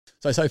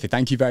So Sophie,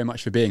 thank you very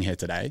much for being here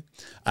today.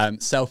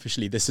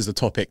 Selfishly, this is a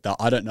topic that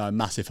I don't know a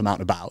massive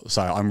amount about,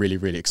 so I'm really,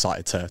 really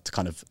excited to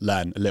kind of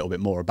learn a little bit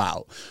more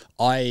about.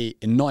 I,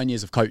 in 9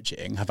 years of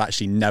coaching, have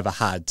actually never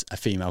had a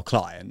female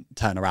client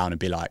turn around and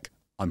be like,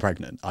 I'm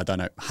pregnant. I don't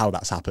know how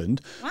that's happened,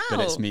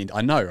 but it's mean,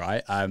 I know,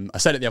 right? I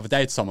said it the other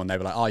day to someone, they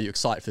were like, are you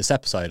excited for this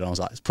episode? And I was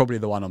like, it's probably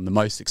the one I'm the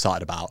most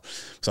excited about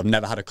because I've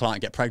never had a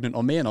client get pregnant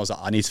on me. And I was like,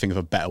 I need to think of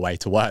a better way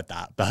to word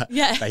that. But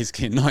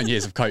basically in 9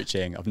 years of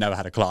coaching, I've never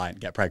had a client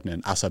get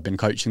pregnant as I've been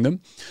coaching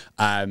them,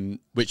 and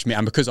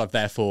because I've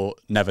therefore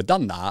never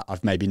done that,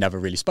 I've maybe never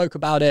really spoke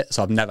about it.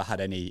 So I've never had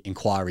any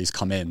inquiries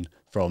come in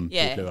from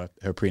people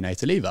who are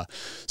prenatal either.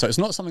 So it's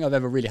not something I've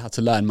ever really had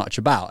to learn much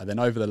about. And then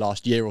over the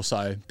last year or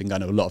so, been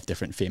going to a lot of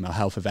different female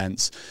health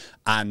events,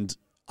 and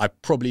I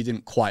probably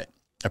didn't quite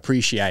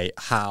appreciate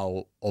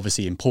how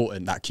obviously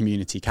important that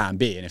community can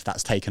be. And if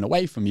that's taken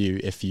away from you,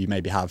 if you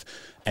maybe have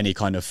any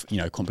kind of,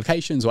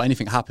 complications or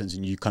anything happens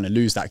and you kind of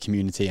lose that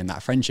community and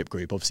that friendship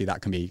group, obviously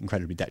that can be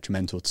incredibly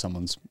detrimental to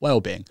someone's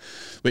well-being,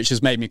 which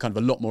has made me kind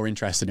of a lot more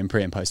interested in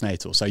pre and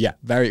postnatal. So yeah,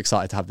 very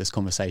excited to have this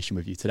conversation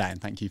with you today,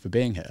 and thank you for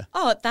being here.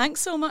 Oh,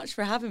 thanks so much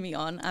for having me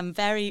on. I'm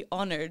very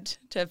honoured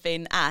to have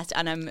been asked,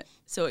 and I'm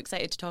so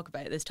excited to talk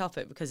about this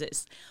topic because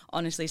it's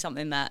honestly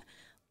something that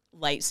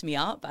lights me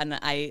up, and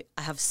I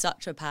have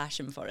such a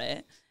passion for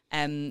it.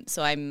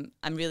 So I'm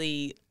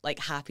really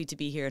happy to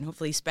be here and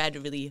hopefully spread a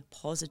really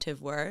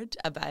positive word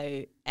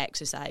about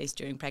exercise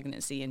during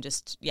pregnancy and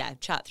just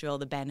chat through all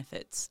the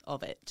benefits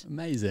of it.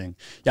 Amazing.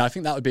 Yeah, I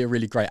think that would be a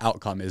really great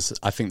outcome. Is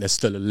I think there's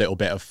still a little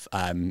bit of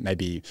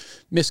maybe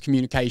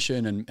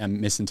miscommunication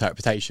and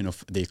misinterpretation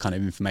of the kind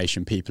of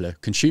information people are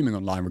consuming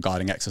online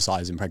regarding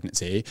exercise in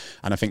pregnancy.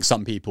 And I think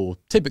some people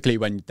typically,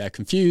 when they're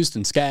confused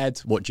and scared,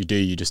 what do?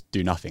 You just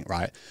do nothing,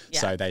 right?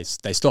 Yeah. So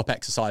they stop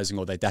exercising,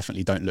 or they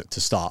definitely don't look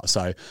to start.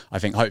 So I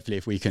think hopefully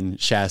if we can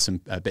share some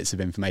bits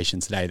of information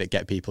today that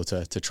get people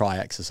to try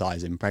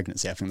exercise in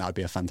pregnancy, I think that would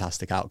be a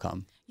fantastic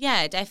outcome.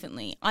 Yeah,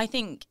 definitely. I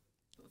think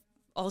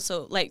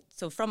also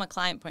so from a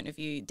client point of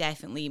view,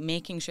 definitely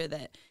making sure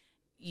that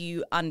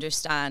you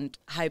understand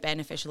how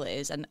beneficial it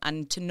is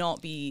and to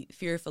not be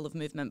fearful of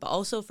movement, but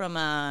also from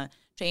a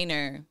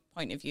trainer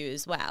point of view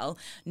as well,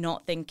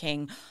 not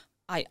thinking,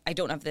 I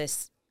don't have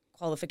this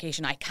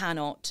qualification, I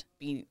cannot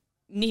be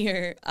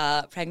near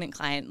a pregnant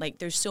client.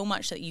 There's so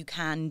much that you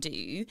can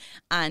do,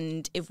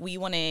 and if we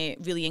want to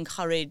really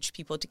encourage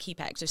people to keep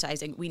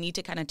exercising, we need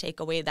to kind of take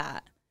away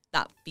that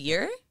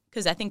fear,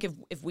 because I think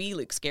if we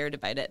look scared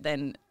about it,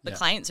 then the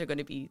clients are going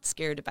to be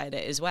scared about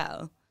it as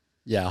well.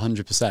 Yeah,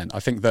 100%. I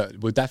think that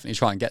we'll definitely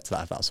try and get to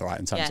that, if that's all right,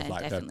 in terms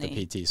of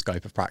the PT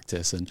scope of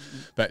practice. And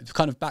but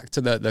kind of back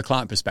to the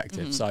client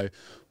perspective. So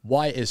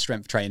why is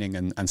strength training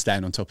and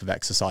staying on top of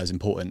exercise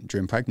important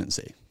during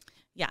pregnancy?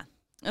 Yeah.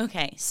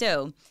 Okay.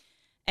 So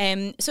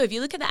if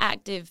you look at the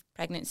Active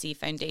Pregnancy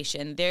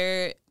Foundation,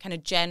 their kind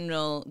of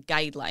general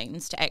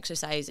guidelines to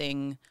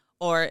exercising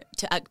or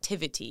to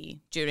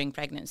activity during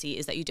pregnancy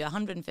is that you do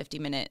 150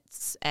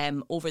 minutes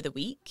over the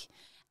week,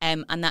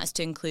 and that's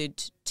to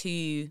include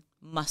 2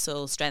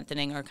 muscle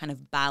strengthening or kind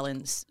of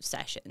balance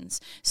sessions.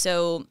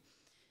 So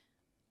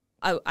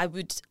I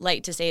would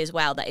like to say as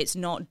well that it's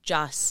not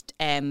just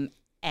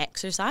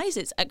exercise,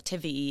 it's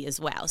activity as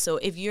well. So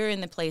if you're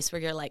in the place where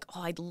you're like,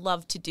 oh, I'd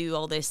love to do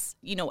all this,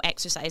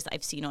 exercise that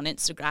I've seen on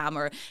Instagram,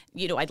 or,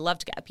 I'd love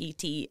to get a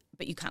PT,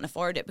 but you can't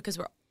afford it because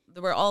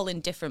we're all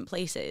in different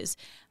places.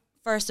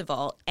 First of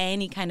all,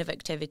 any kind of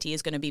activity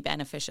is going to be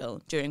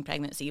beneficial during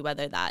pregnancy,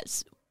 whether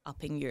that's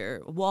upping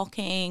your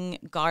walking,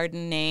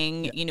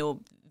 gardening,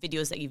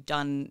 videos that you've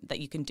done that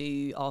you can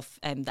do of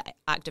the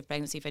Active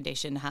Pregnancy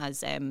Foundation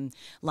has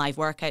live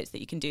workouts that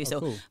you can do.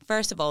 Cool.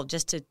 First of all,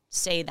 just to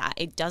say that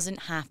it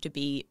doesn't have to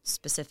be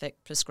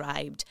specific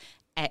prescribed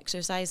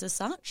exercise as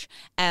such,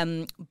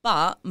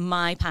 but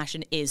my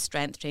passion is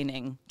strength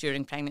training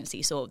during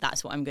pregnancy, so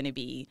that's what I'm going to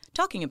be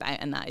talking about,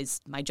 and that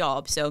is my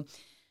job. So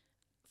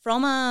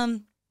from a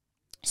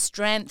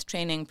strength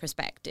training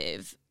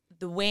perspective,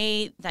 the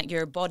way that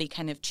your body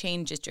kind of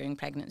changes during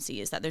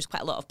pregnancy is that there's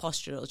quite a lot of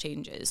postural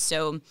changes.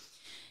 So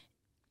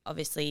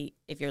obviously,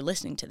 if you're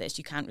listening to this,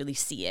 you can't really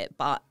see it,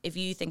 but if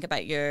you think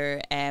about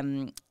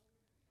the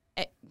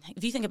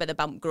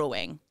bump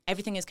growing,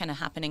 everything is kind of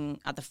happening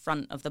at the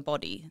front of the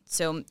body.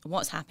 So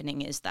what's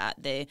happening is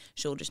that the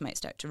shoulders might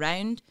start to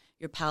round,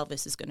 your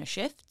pelvis is going to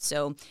shift,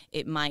 so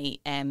it might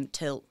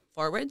tilt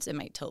forwards, it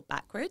might tilt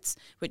backwards,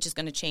 which is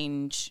going to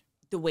change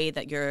the way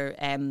that your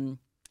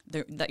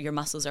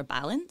muscles are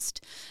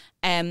balanced,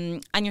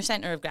 and your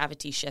center of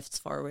gravity shifts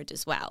forward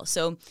as well.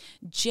 So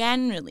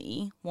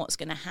generally what's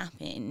going to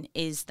happen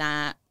is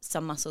that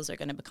some muscles are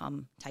going to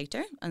become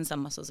tighter and some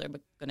muscles are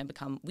going to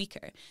become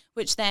weaker,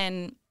 which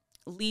then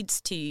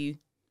leads to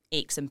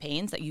aches and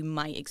pains that you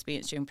might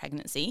experience during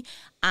pregnancy.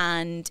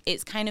 And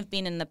it's kind of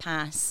been in the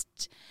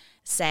past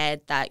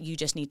said that you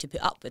just need to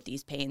put up with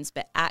these pains,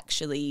 but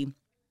actually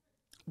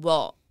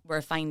what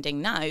we're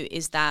finding now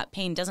is that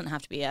pain doesn't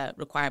have to be a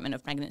requirement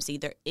of pregnancy.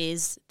 There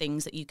is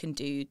things that you can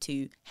do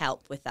to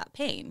help with that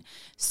pain.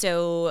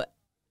 So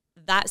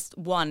that's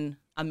one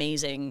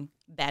amazing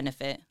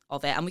benefit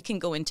of it. And we can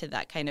go into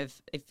that kind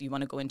of, if you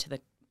want to go into the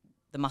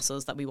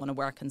muscles that we want to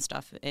work and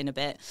stuff in a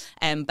bit.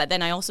 But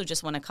then I also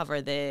just want to cover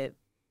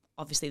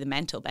obviously the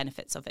mental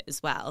benefits of it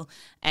as well.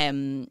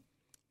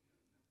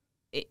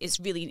 It's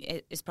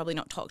probably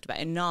not talked about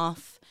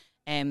enough.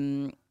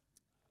 The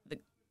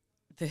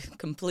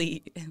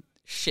complete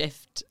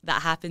shift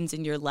that happens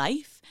in your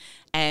life.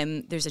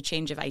 There's a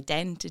change of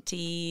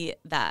identity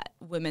that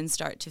women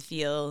start to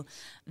feel.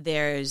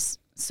 There's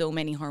so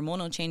many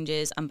hormonal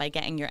changes, and by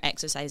getting your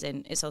exercise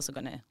in, it's also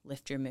going to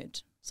lift your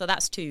mood. So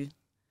that's 2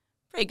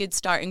 pretty good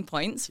starting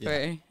points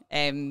for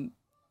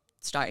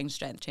starting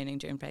strength training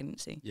during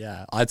pregnancy.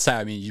 Yeah, I'd say,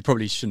 I mean, you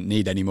probably shouldn't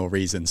need any more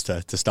reasons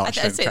to start strength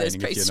training. I'd say there's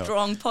pretty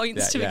strong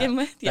points to begin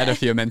with. Yeah. Better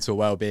for your mental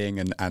well-being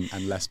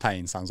and less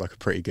pain sounds like a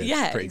pretty good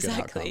good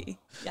outcome.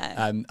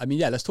 Yeah. I mean,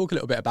 let's talk a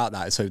little bit about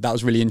that. So that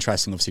was really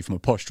interesting, obviously, from a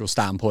postural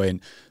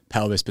standpoint.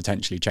 Pelvis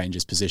potentially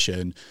changes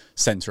position,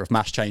 center of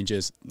mass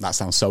changes. That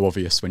sounds so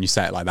obvious when you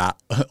say it like that.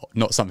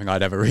 Not something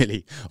I'd ever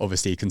really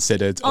obviously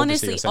considered.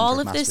 Honestly, all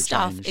of this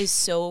stuff is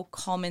so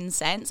common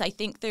sense. I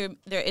think there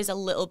is a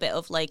little bit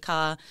of like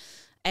a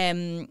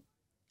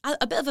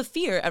bit of a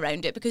fear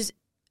around it, because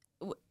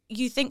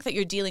you think that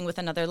you're dealing with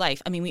another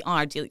life. I mean,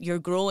 you're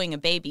growing a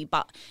baby,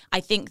 but I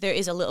think there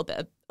is a little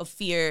bit of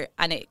fear,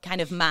 and it kind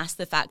of masks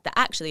the fact that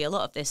actually a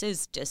lot of this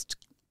is just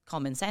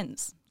common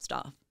sense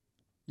stuff.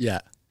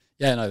 Yeah.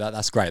 Yeah, no,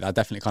 that's great. That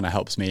definitely kind of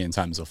helps me in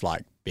terms of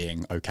like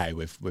being okay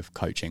with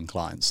coaching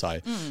clients. So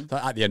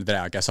at the end of the day,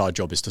 I guess our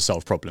job is to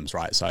solve problems,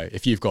 right? So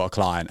if you've got a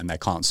client and they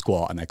can't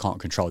squat and they can't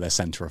control their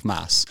center of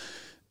mass,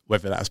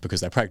 whether that's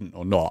because they're pregnant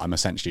or not, I'm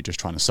essentially just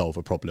trying to solve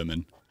a problem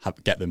and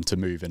get them to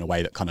move in a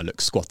way that kind of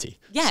looks squatty.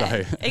 Yeah,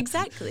 so,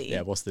 exactly.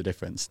 Yeah, what's the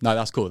difference? No,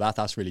 that's cool.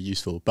 That's really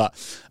useful. But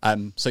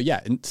so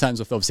yeah, in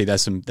terms of obviously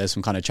there's some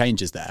kind of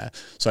changes there.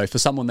 So for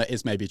someone that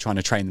is maybe trying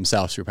to train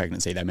themselves through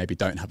pregnancy, they maybe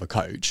don't have a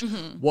coach.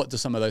 What do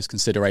some of those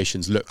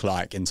considerations look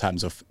like in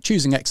terms of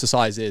choosing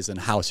exercises and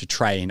how to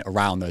train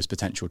around those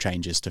potential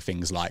changes to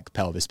things like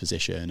pelvis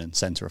position and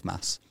center of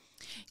mass?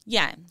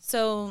 Yeah,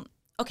 so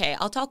okay,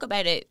 I'll talk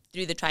about it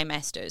through the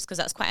trimesters, because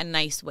that's quite a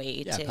nice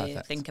way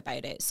to think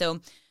about it. So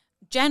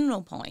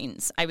general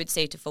points I would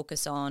say to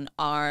focus on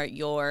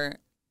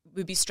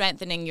would be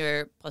strengthening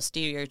your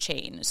posterior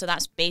chain. So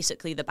that's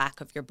basically the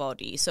back of your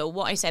body. So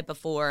what I said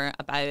before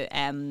about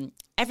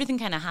everything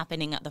kind of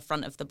happening at the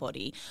front of the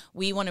body,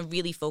 we want to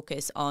really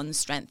focus on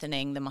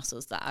strengthening the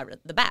muscles that are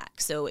at the back.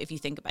 So if you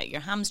think about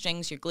your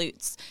hamstrings, your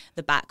glutes,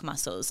 the back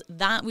muscles,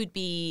 that would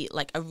be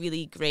like a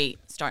really great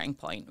starting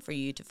point for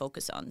you to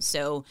focus on.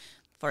 So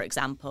for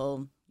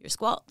example, your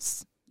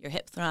squats, your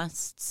hip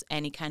thrusts,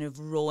 any kind of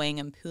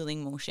rowing and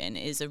pulling motion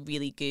is a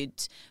really good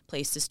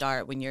place to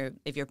start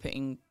if you're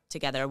putting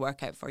together a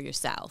workout for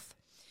yourself.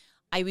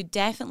 I would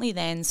definitely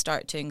then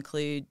start to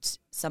include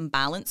some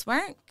balance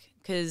work,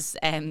 because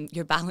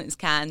your balance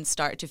can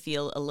start to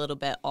feel a little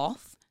bit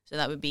off. So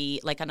that would be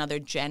like another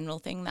general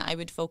thing that I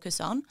would focus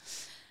on.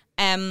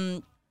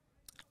 And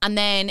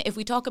then if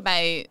we talk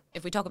about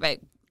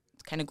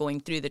kind of going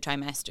through the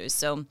trimesters,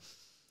 so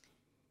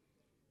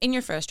in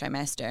your first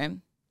trimester,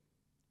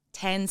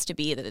 tends to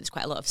be that there's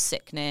quite a lot of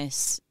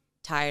sickness,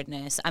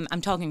 tiredness. I'm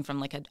talking from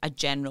like a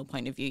general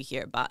point of view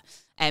here, but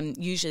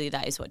usually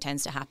that is what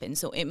tends to happen.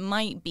 So it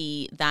might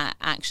be that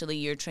actually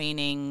your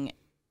training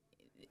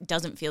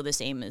doesn't feel the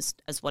same as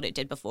what it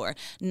did before.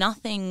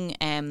 Nothing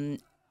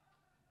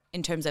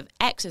in terms of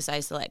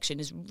exercise selection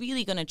is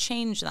really going to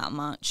change that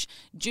much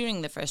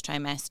during the first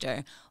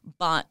trimester,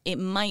 but it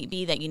might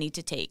be that you need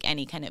to take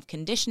any kind of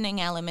conditioning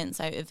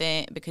elements out of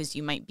it, because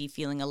you might be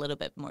feeling a little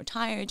bit more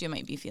tired, you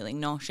might be feeling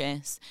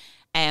nauseous,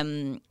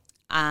 and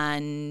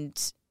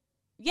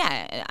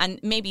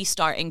maybe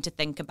starting to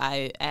think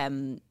about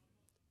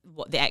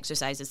what the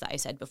exercises that I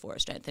said before,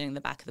 strengthening the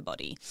back of the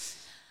body.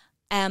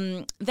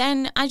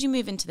 Then as you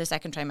move into the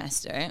second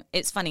trimester,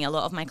 it's funny, a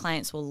lot of my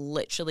clients will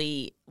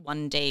literally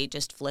one day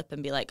just flip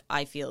and be like,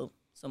 I feel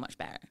so much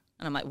better.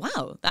 And I'm like,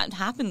 wow, that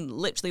happened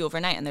literally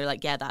overnight. And they're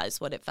like, yeah, that is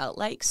what it felt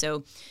like.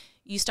 So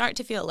you start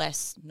to feel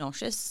less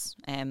nauseous,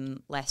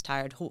 less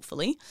tired,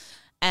 hopefully.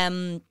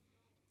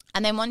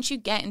 And then once you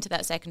get into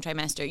that second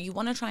trimester, you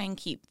want to try and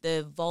keep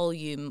the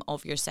volume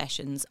of your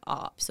sessions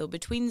up. So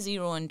between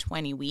 0 and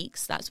 20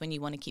 weeks, that's when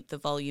you want to keep the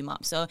volume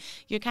up. So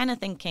you're kind of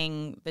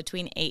thinking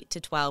between 8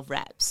 to 12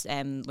 reps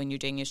when you're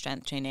doing your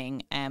strength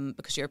training,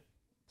 because your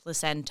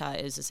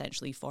placenta is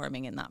essentially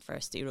forming in that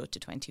first 0 to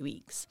 20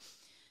 weeks.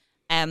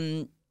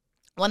 One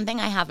thing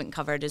I haven't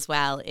covered as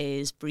well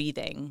is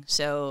breathing.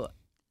 So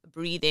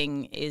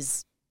breathing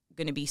is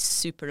going to be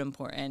super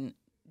important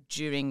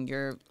during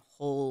your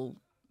whole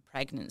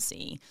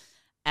pregnancy.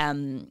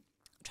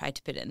 Try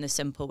to put it in the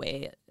simple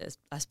way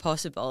as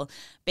possible.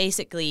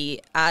 Basically,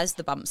 as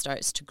the bump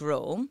starts to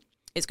grow,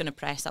 it's going to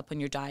press up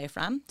on your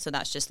diaphragm. So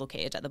that's just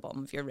located at the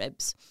bottom of your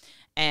ribs.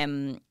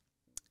 And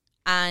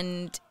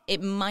And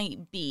it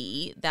might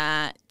be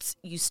that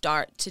you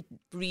start to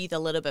breathe a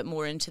little bit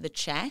more into the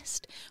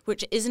chest,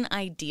 which isn't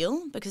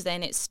ideal because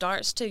then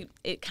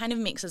it kind of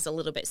makes us a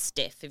little bit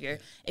stiff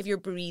if you're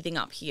breathing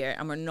up here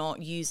and we're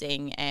not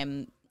using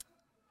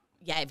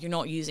if you're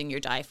not using your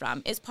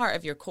diaphragm. It's part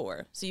of your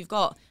core. So you've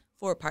got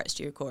 4 parts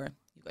to your core.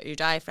 You've got your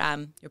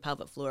diaphragm, your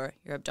pelvic floor,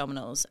 your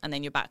abdominals, and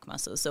then your back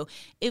muscles. So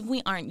if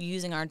we aren't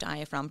using our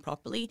diaphragm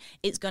properly,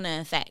 it's going to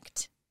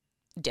affect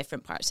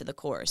different parts of the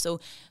core. So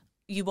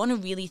you want to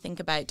really think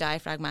about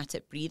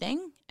diaphragmatic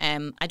breathing.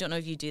 I don't know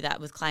if you do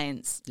that with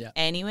clients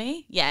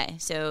anyway. Yeah,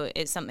 so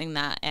it's something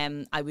that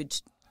I would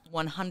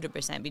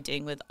 100% be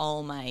doing with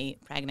all my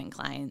pregnant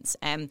clients.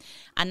 And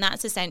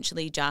that's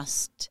essentially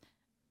just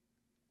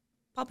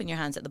popping your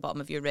hands at the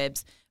bottom of your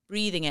ribs,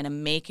 breathing in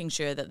and making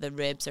sure that the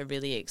ribs are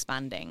really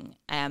expanding.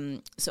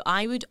 So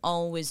I would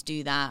always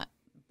do that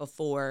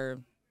before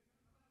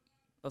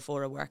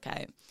a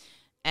workout.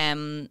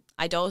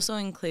 I'd also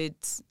include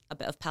a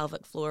bit of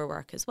pelvic floor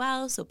work as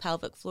well. So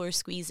pelvic floor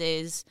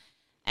squeezes.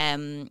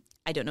 I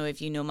don't know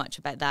if you know much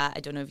about that. I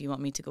don't know if you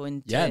want me to go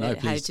into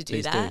how to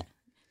do that.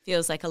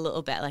 Feels like a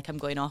little bit like I'm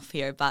going off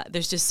here, but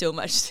there's just so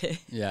much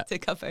to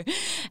cover.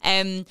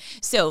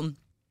 So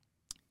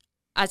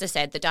as I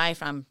said, the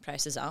diaphragm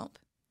presses up.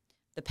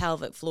 The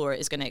pelvic floor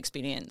is going to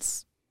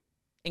experience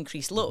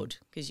increased load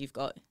because you've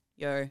got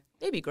your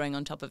baby growing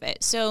on top of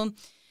it. So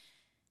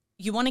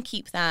you want to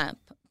keep that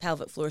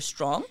pelvic floor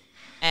strong.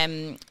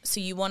 So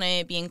you want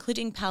to be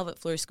including pelvic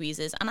floor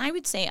squeezes. And I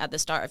would say at the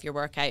start of your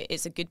workout,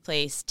 it's a good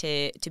place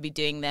to be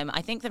doing them.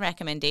 I think the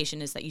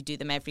recommendation is that you do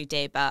them every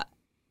day, but,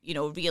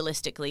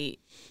 realistically,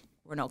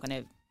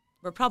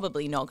 we're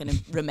probably not going to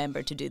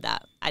remember to do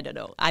that. I don't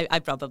know. I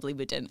probably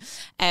wouldn't.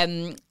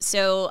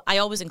 So I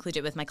always include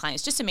it with my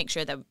clients just to make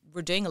sure that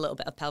we're doing a little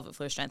bit of pelvic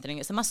floor strengthening.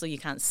 It's a muscle you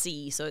can't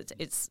see, so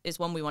it's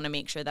one we want to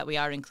make sure that we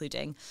are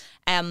including.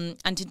 And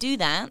to do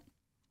that,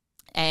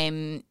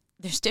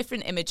 there's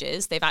different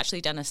images. They've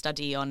actually done a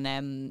study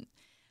on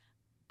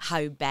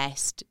how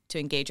best to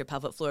engage your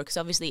pelvic floor, because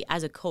obviously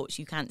as a coach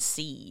you can't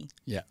see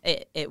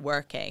it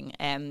working.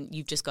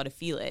 You've just got to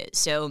feel it.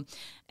 So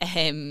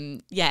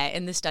in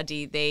the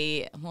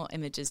study, what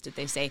images did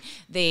they say?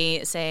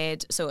 They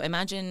said, so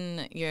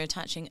imagine you're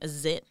attaching a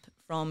zip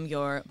from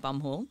your bum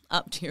hole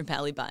up to your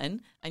belly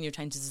button and you're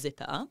trying to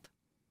zip it up.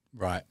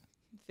 Right.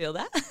 Feel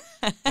that?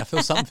 I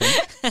feel something.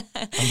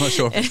 I'm not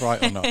sure if it's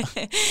right or not.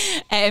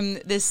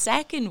 The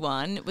second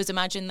one was,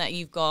 imagine that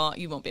you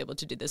won't be able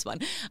to do this one,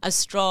 a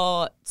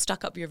straw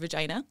stuck up your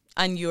vagina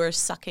and you're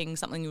sucking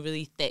something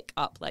really thick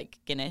up like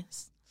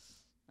Guinness.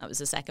 That was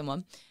the second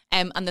one.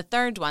 And the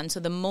third one,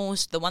 so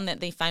the one that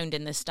they found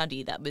in the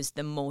study that was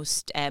the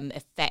most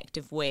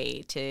effective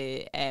way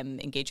to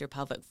engage your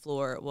pelvic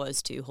floor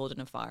was to hold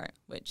in a fart,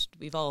 which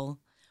we've all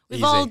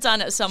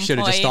done at some point. Should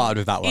have just started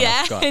with that one.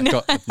 Yeah,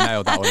 I've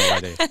nailed that one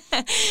already.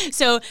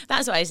 So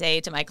that's what I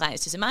say to my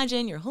clients. Just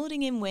imagine you're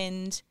holding in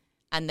wind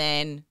and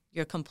then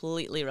you're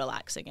completely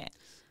relaxing it.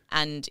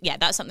 And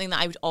that's something that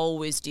I would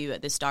always do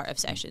at the start of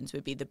sessions,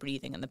 would be the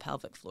breathing and the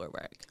pelvic floor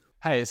work.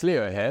 Hey, it's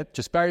Leo here.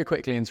 Just very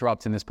quickly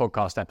interrupting this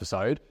podcast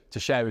episode to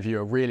share with you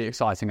a really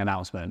exciting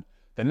announcement.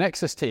 The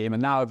Nexus team are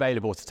now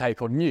available to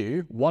take on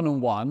new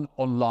one-on-one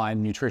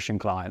online nutrition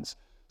clients.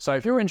 So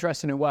if you're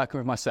interested in working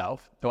with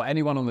myself or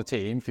anyone on the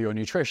team for your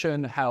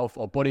nutrition, health,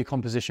 or body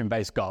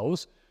composition-based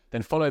goals,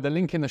 then follow the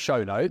link in the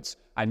show notes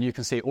and you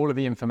can see all of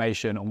the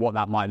information on what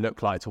that might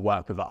look like to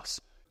work with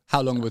us.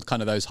 How long would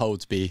kind of those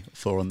holds be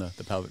for on the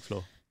pelvic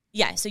floor?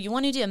 Yeah, so you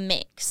want to do a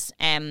mix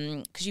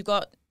because you've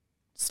got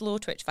slow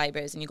twitch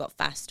fibers and you've got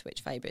fast twitch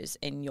fibers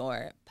in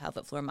your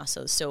pelvic floor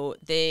muscles. So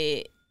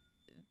the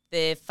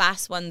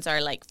fast ones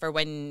are like for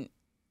when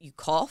you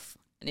cough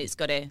and it's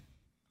got to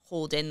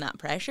hold in that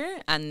pressure,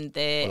 and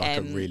the like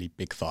a really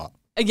big fart.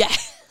 Yeah.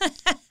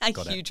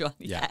 Got huge it. one.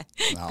 Yeah.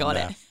 No, Got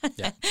it.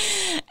 Yeah.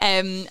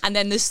 And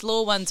then the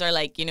slow ones are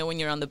like, when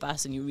you're on the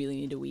bus and you really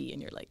need a wee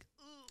and you're like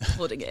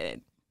holding it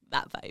in,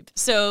 that vibe.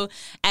 So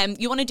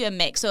you want to do a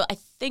mix. So I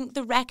think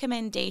the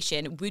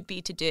recommendation would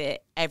be to do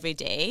it every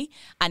day,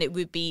 and it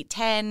would be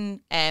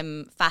 10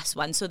 fast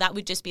ones. So that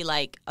would just be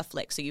like a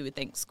flick. So you would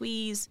think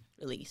squeeze,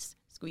 release,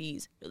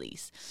 squeeze,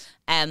 release.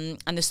 And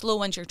the slow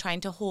ones you're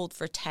trying to hold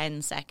for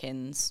 10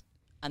 seconds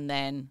and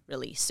then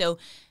release. So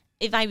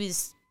if I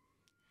was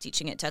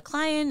teaching it to a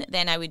client,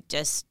 then I would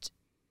just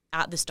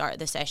at the start of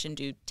the session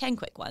do 10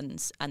 quick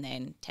ones and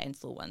then 10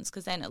 slow ones,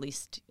 because then at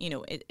least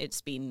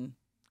it's been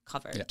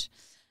covered.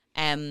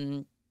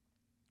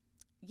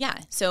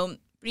 So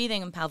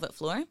breathing and pelvic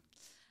floor,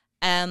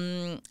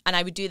 and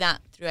I would do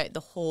that throughout the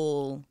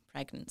whole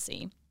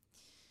pregnancy.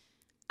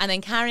 And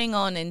then carrying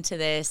on into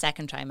the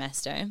second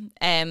trimester,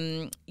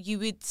 you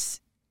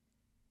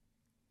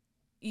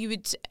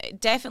would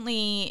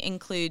definitely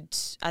include,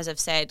 as I've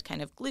said,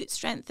 kind of glute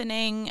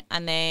strengthening,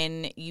 and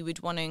then you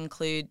would want to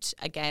include,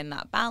 again,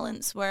 that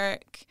balance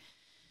work.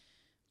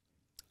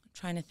 I'm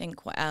trying to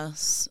think what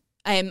else.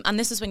 And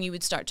this is when you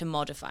would start to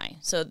modify.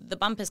 So the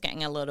bump is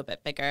getting a little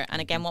bit bigger.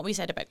 And again, what we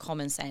said about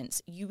common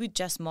sense, you would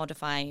just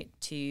modify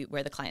to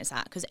where the client's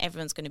at, because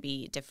everyone's going to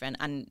be different.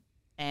 And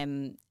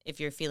if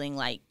you're feeling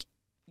like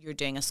you're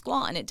doing a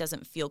squat and it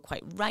doesn't feel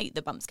quite right,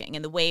 the bump's getting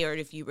in the way, or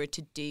if you were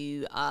to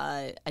do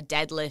a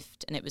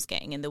deadlift and it was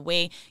getting in the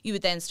way, you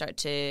would then start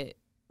to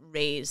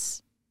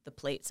raise the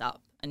plates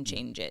up and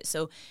change it.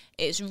 So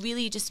it's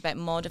really just about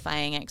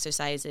modifying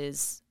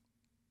exercises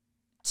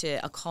to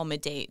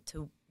accommodate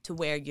to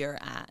where you're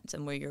at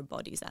and where your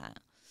body's at.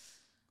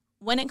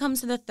 When it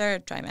comes to the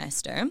third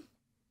trimester,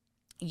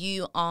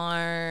 you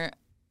are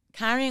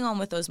carrying on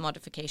with those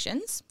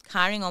modifications,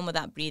 carrying on with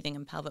that breathing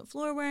and pelvic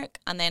floor work,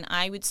 and then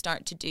I would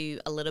start to do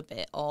a little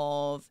bit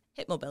of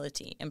hip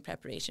mobility in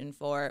preparation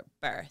for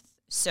birth.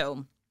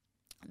 So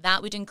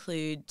that would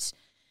include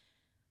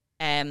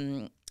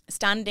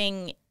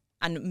standing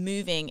and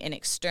moving in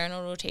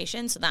external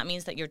rotation. So that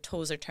means that your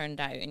toes are turned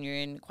out and you're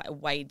in quite a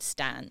wide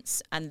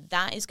stance, and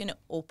that is going to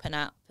open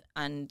up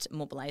and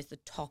mobilize the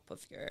top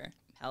of your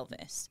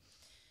pelvis.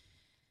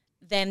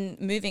 Then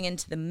moving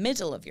into the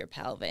middle of your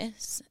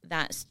pelvis,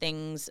 that's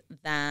things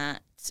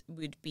that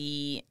would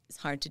be, it's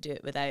hard to do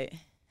it without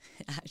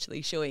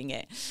actually showing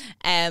it.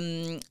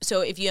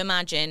 So if you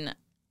imagine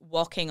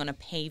walking on a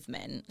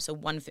pavement, so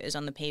one foot is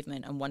on the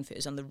pavement and one foot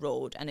is on the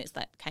road, and it's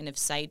that kind of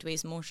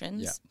sideways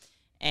motions,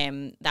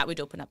 that would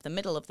open up the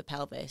middle of the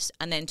pelvis.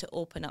 And then to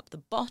open up the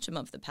bottom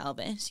of the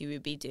pelvis, you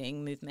would be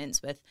doing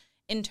movements with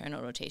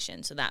internal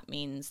rotation. So that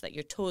means that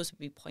your toes would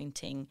be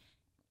pointing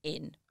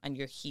in and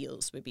your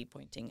heels would be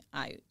pointing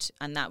out,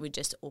 and that would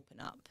just open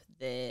up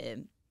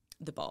the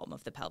bottom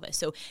of the pelvis.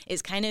 So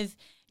it's kind of,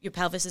 your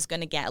pelvis is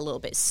going to get a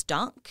little bit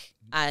stuck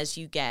as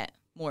you get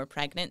more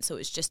pregnant, so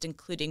it's just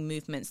including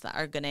movements that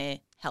are going to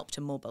help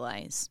to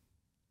mobilize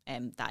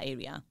that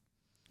area.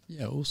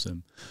 Yeah,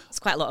 awesome. It's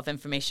quite a lot of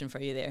information for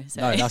you there.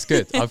 No, that's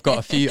good. I've got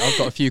a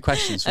few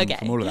questions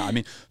from all of that. I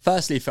mean,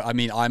 firstly,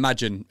 I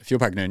imagine if you're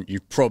pregnant,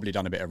 you've probably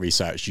done a bit of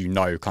research. You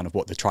know kind of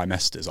what the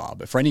trimesters are.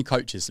 But for any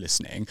coaches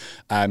listening,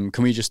 can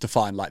we just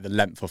define like the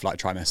length of like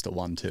trimester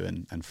 1,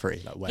 2, and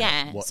 3? Like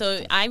where,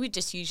 so I would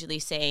just usually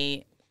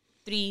say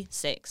 3,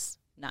 6,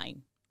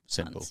 9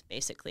 simple months,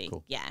 basically.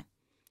 Cool. Yeah,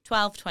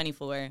 12,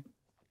 24.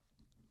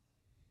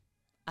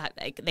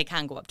 They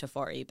can go up to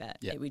 40, but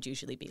it would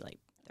usually be like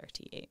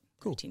 38.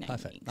 Cool, 39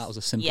 perfect. weeks. That was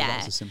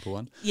a simple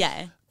one.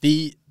 Yeah.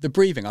 The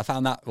breathing, I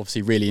found that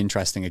obviously really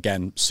interesting.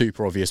 Again,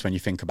 super obvious when you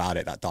think about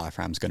it, that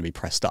diaphragm's going to be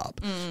pressed up.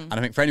 And I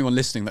think for anyone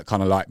listening that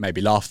kind of like maybe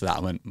laughed at that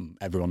and went,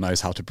 everyone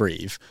knows how to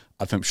breathe.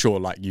 I'm sure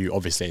like you,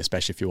 obviously,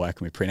 especially if you're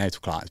working with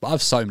prenatal clients, but I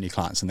have so many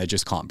clients and they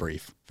just can't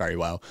breathe very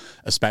well,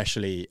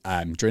 especially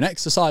during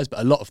exercise, but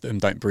a lot of them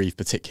don't breathe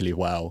particularly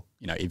well,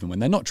 you know, even when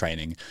they're not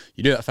training.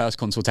 You do that first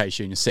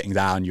consultation, you're sitting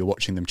down, you're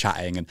watching them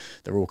chatting and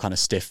they're all kind of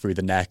stiff through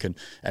the neck, and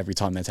every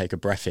time they take a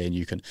breath in,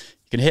 you can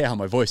hear how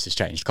my voice has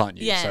changed, can't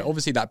you? Yeah. So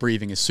obviously that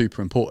breathing is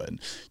super important.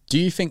 Do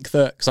you think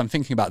that, because I'm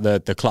thinking about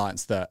the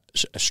clients that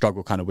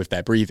struggle kind of with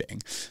their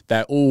breathing,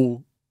 they're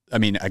all, I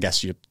mean, I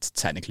guess you're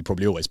technically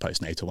probably always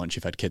postnatal once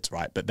you've had kids,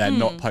 right? But they're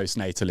not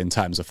postnatal in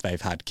terms of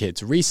they've had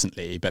kids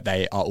recently, but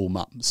they are all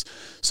mums.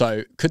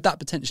 So could that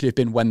potentially have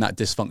been when that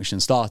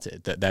dysfunction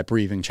started, that their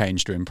breathing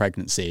changed during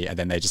pregnancy and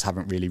then they just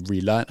haven't really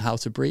relearned how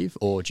to breathe?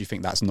 Or do you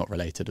think that's not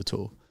related at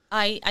all?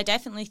 I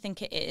definitely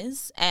think it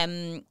is.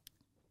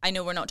 I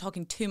know we're not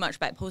talking too much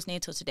about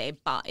postnatal today,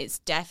 but it's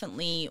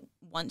definitely,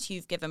 once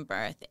you've given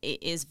birth,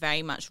 it is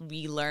very much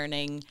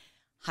relearning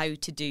how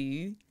to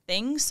do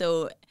things.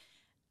 So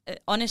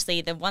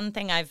honestly, the one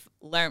thing I've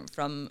learned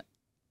from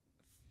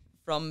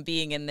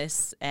being in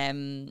this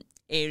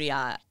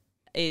area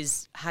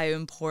is how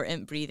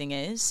important breathing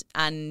is.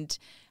 And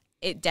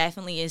it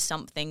definitely is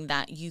something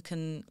that you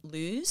can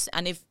lose.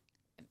 And if,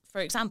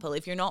 for example,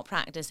 if you're not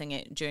practicing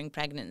it during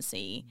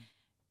pregnancy,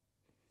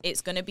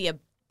 it's going to be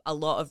a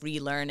lot of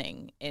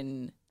relearning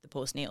in the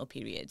postnatal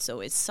period. So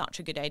it's such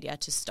a good idea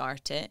to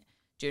start it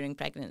during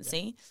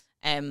pregnancy.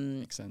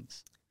 Makes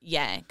sense.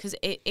 Yeah, because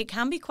it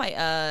can be quite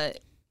a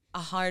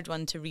hard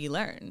one to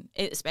relearn,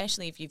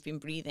 especially if you've been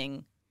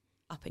breathing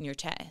up in your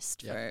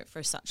chest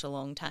for such a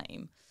long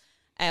time.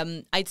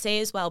 I'd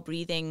say as well,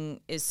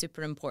 breathing is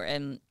super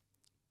important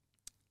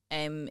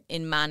in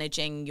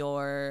managing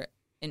your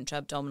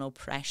intra-abdominal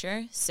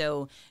pressure.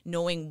 So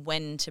knowing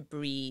when to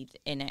breathe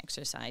in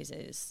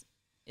exercises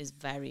is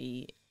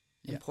very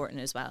important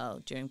as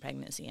well during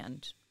pregnancy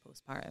and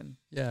postpartum.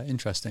 Yeah,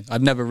 interesting.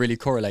 I've never really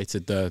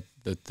correlated the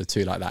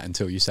two like that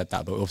until you said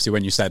that. But obviously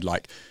when you said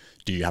like,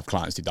 do you have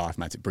clients do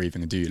diaphragmatic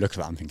breathing, and do you look at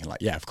that, I'm thinking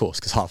like, yeah, of course,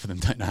 because half of them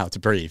don't know how to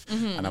breathe.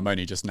 And I'm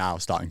only just now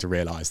starting to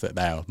realise that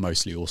they are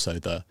mostly also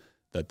the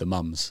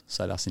mums.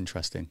 So that's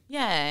interesting.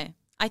 Yeah,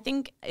 I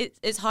think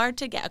it's hard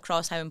to get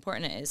across how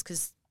important it is,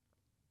 because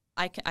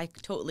I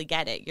totally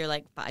get it. You're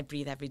like, but I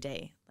breathe every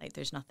day. Like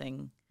there's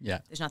nothing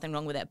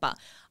wrong with it. But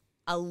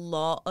a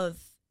lot of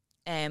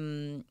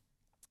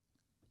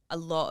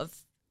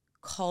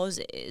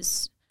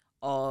causes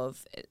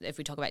of, if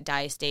we talk about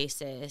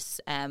diastasis,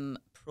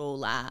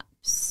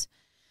 prolapse,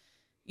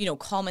 you know,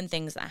 common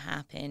things that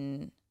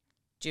happen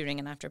during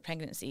and after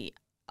pregnancy,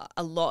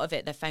 a lot of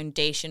it, the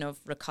foundation of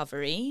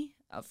recovery,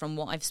 from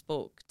what I've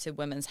spoke to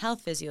women's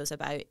health physios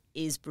about,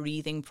 is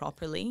breathing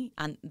properly.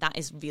 And that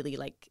is really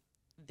like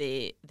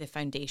the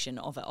foundation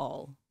of it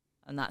all,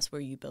 and that's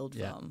where you build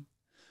from.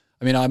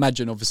 I mean, I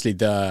imagine obviously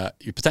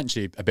you're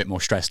potentially a bit more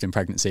stressed in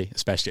pregnancy,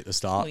 especially at the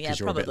start, because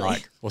you're probably a bit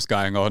like, what's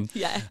going on?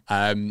 Yeah.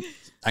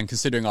 And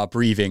considering our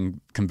breathing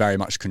can very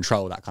much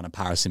control that kind of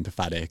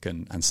parasympathetic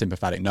and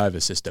sympathetic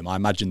nervous system, I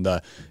imagine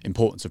the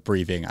importance of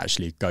breathing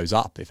actually goes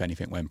up, if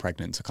anything, when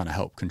pregnant, to kind of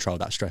help control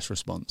that stress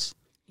response.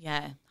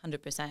 Yeah,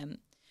 100%.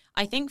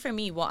 I think for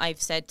me, what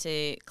I've said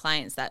to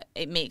clients that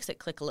it makes it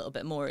click a little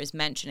bit more is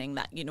mentioning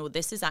that, you know,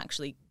 this is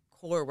actually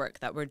core work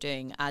that we're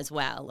doing as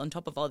well, on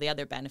top of all the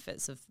other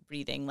benefits of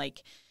breathing.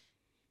 Like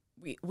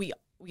we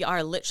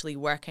are literally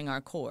working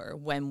our core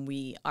when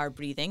we are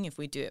breathing, if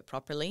we do it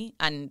properly.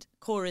 And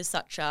core is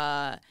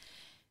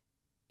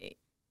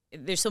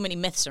there's so many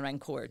myths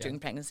around core during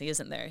pregnancy,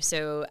 isn't there?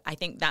 So I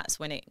think that's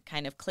when it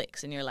kind of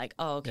clicks and you're like,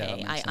 oh,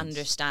 okay, I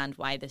understand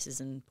why this is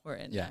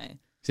important now.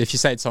 So if you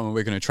say to someone,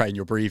 we're going to train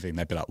your breathing,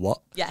 they'd be like,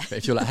 what? Yeah. But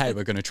if you're like, hey,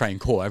 we're going to train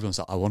core, everyone's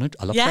like, I love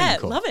training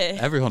core. Love it.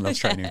 Everyone loves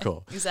training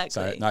core. Exactly.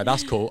 So no,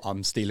 that's cool.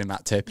 I'm stealing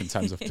that tip in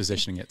terms of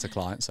positioning it to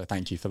clients. So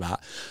thank you for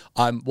that.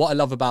 What I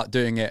love about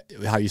doing it,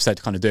 how you said,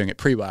 kind of doing it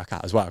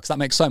pre-workout as well, because that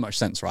makes so much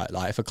sense, right?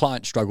 Like if a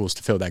client struggles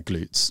to feel their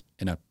glutes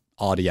in a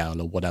RDL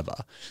or whatever,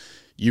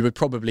 you would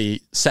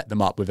probably set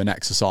them up with an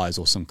exercise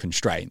or some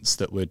constraints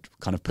that would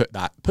kind of put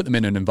them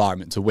in an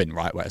environment to win,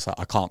 right? Where it's like,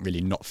 I can't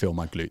really not feel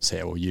my glutes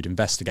here, or you'd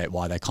investigate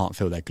why they can't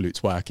feel their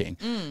glutes working.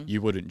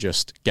 You wouldn't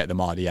just get them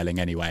RDLing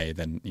anyway,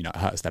 then, you know, it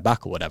hurts their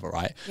back or whatever,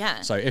 right?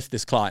 Yeah. So if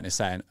this client is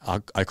saying,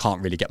 I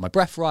can't really get my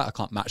breath right, I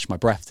can't match my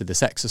breath to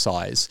this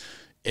exercise,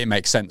 it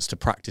makes sense to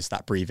practice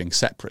that breathing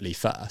separately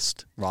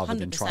first, rather 100%.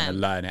 than trying to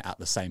learn it at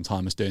the same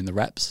time as doing the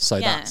reps. So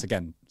that's,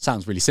 again,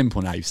 sounds really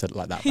simple now you've said it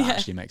like that, but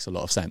actually makes a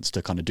lot of sense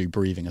to kind of do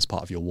breathing as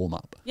part of your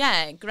warm-up.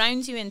 Yeah, it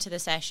grounds you into the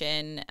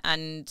session,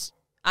 and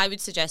I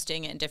would suggest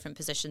doing it in different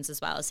positions as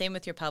well. Same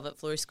with your pelvic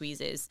floor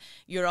squeezes.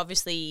 You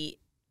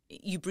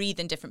breathe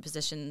in different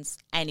positions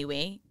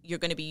anyway. You're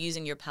going to be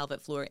using your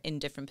pelvic floor in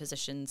different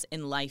positions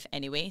in life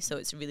anyway, so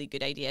it's a really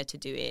good idea to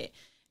do it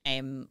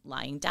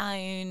lying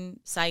down,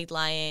 side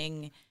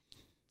lying,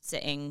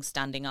 sitting,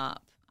 standing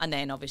up, and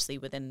then obviously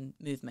within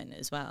movement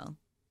as well.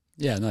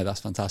 Yeah, no, that's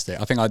fantastic.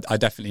 I think I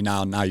definitely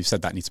now you've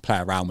said that, need to play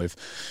around with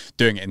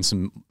doing it in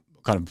some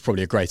kind of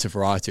probably a greater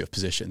variety of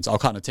positions. I'll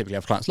kind of typically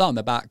have clients lie on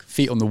their back,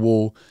 feet on the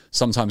wall,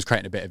 sometimes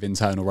creating a bit of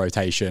internal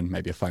rotation,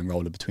 maybe a foam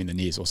roller between the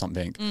knees or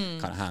something,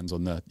 kind of hands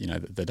on the, you know,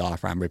 the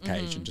diaphragm, rib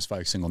cage, and just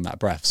focusing on that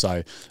breath.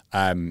 So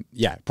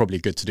probably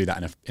good to do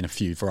that in a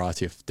few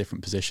variety of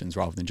different positions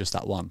rather than just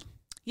that one.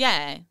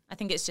 Yeah, I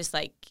think it's just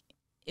like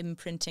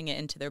imprinting it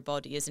into their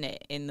body, isn't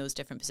it, in those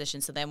different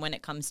positions. So then when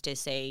it comes to,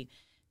 say,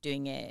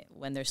 doing it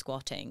when they're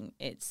squatting,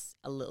 it's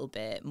a little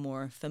bit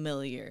more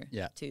familiar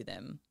to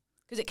them.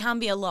 Because it can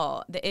be a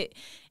lot.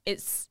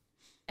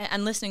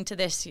 And listening to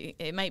this,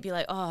 it might be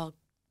like, oh,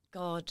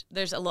 God,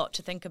 there's a lot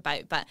to think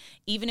about. But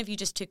even if you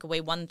just took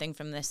away one thing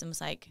from this and was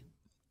like,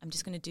 I'm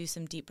just going to do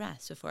some deep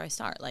breaths before I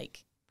start,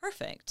 like,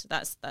 perfect.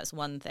 That's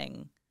one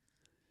thing.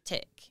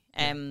 Tick.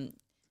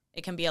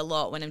 It can be a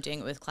lot when I'm doing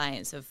it with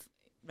clients of,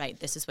 right,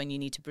 this is when you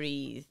need to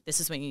breathe. This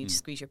is when you need to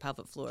squeeze your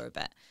pelvic floor.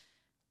 But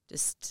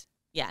just,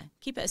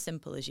 keep it as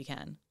simple as you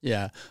can.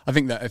 Yeah, I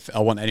think that if I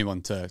want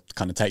anyone to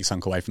kind of take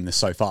something away from this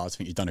so far, I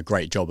think you've done a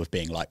great job of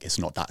being like, it's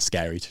not that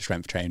scary to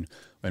strength train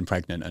when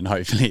pregnant, and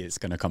hopefully it's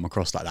going to come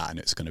across like that, and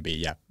it's going to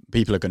be,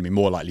 people are going to be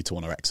more likely to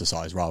want to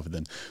exercise rather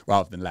than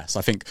less.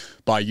 I think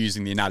by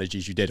using the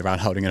analogies you did around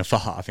holding in a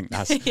fart, I think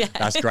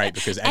that's great,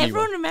 because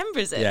everyone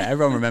remembers it. Yeah,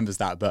 everyone remembers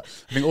that. But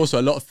I think also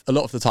a lot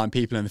of the time,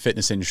 people in the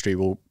fitness industry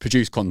will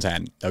produce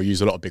content. They'll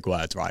use a lot of big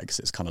words, right? Because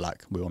it's kind of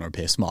like, we want to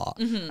appear smart,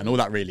 and all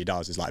that really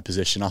does is like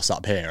position us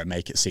up here and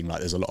make it seem like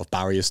there's a lot of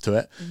barriers to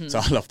it. So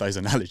I love those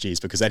analogies,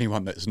 because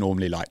anyone that's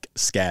normally like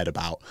scared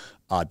about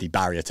the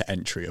barrier to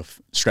entry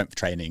of strength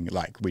training,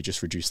 like, we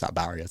just reduce that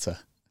barrier to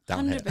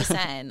down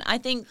 100%. I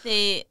think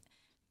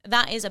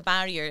that is a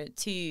barrier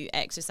to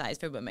exercise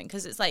for women,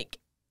 because it's like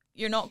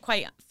you're not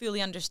quite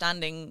fully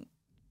understanding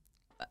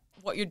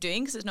what you're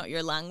doing because it's not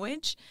your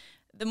language.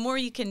 The more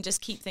you can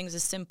just keep things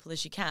as simple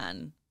as you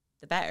can,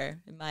 the better,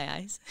 in my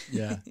eyes.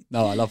 Yeah,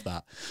 no, I love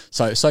that.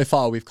 So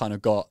far we've kind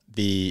of got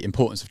the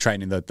importance of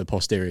training the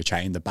posterior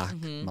chain, the back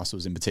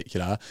muscles in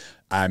particular,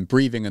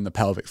 breathing and the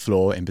pelvic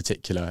floor in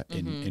particular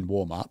in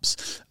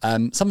warm-ups.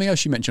 Something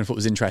else you mentioned I thought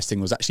was interesting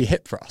was actually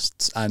hip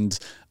thrusts. And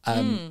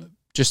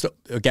just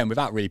again,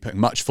 without really putting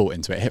much thought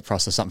into it, hip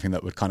thrusts are something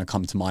that would kind of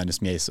come to mind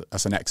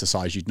as an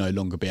exercise you'd no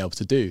longer be able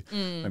to do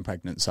when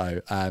pregnant.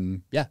 So I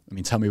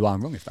mean, tell me why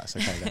I'm wrong, if that's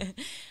okay then.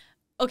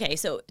 Okay,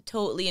 so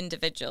totally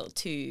individual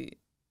to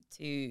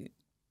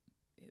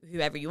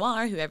whoever you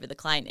are, whoever the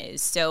client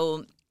is.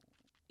 So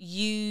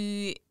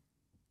you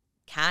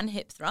can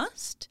hip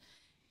thrust.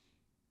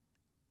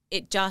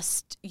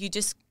 You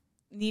just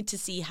need to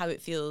see how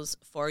it feels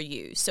for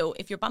you. So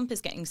if your bump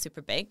is getting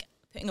super big,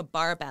 putting a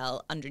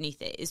barbell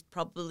underneath it is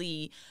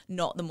probably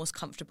not the most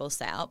comfortable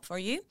setup for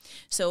you.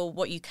 So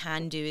what you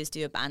can do is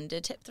do a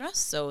banded hip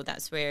thrust. So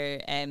that's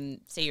where,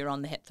 say you're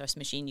on the hip thrust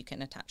machine, you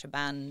can attach a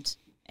band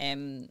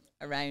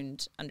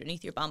around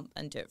underneath your bump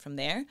and do it from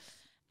there.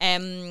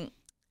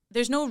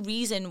 There's no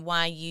reason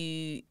why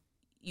you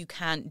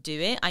can't do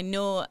it. I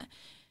know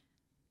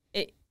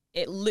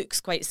it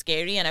looks quite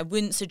scary, and I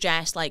wouldn't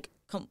suggest like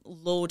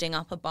loading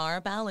up a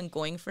barbell and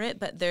going for it,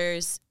 but there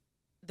is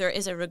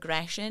a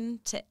regression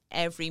to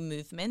every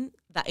movement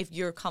that if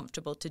you're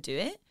comfortable to do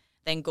it,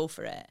 then go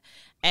for it.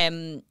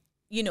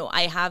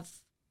 I have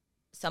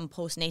some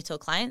postnatal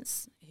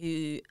clients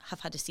who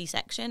have had a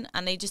C-section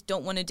and they just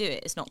don't want to do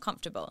it. It's not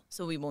comfortable,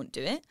 so we won't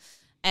do it.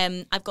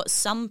 I've got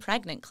some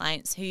pregnant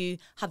clients who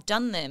have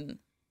done them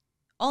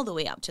all the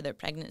way up to their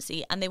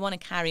pregnancy and they want to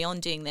carry on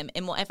doing them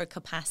in whatever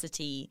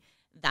capacity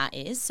that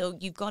is. So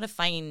you've got to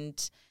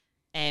find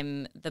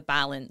the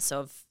balance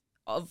of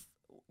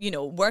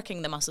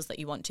working the muscles that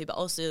you want to, but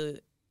also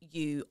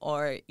you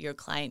or your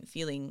client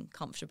feeling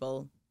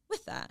comfortable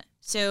with that.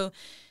 So,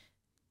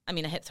 I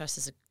mean, a hip thrust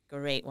is a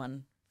great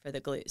one for the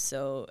glutes.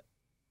 So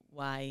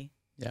why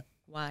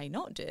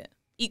not do it?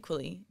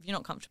 Equally, if you're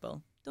not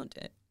comfortable, don't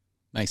do it.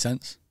 Makes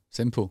sense.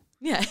 Simple.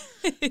 Yeah.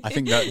 I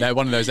think that they're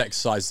one of those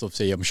exercises,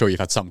 obviously, I'm sure you've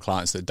had some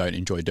clients that don't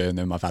enjoy doing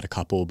them. I've had a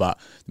couple, but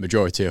the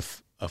majority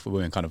of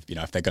women kind of,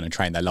 if they're going to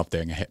train, they love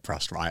doing a hip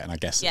thrust, right? And I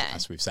guess,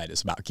 as we've said,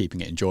 it's about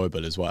keeping it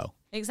enjoyable as well.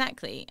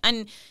 Exactly.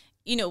 And,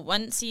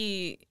 once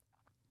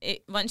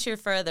you're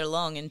further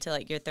along into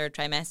like your third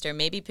trimester,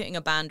 maybe putting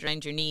a band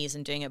around your knees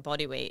and doing it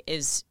body weight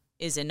is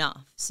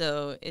enough.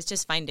 So it's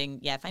just finding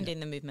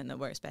the movement that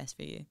works best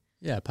for you.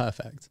 Yeah,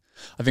 perfect.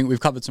 I think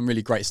we've covered some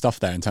really great stuff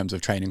there in terms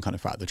of training kind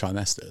of throughout the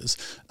trimesters.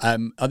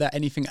 Are there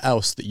anything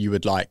else that you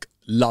would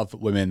love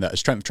women that are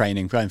strength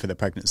training, going for their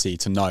pregnancy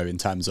to know in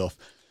terms of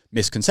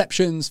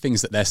misconceptions,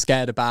 things that they're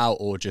scared about,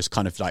 or just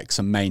kind of like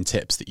some main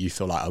tips that you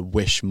feel like I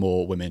wish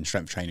more women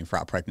strength training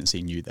throughout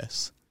pregnancy knew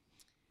this?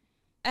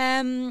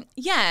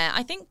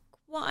 I think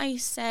what I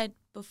said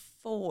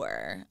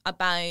before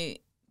about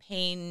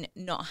pain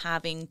not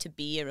having to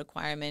be a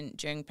requirement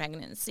during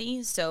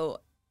pregnancy. So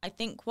I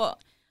think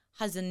what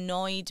has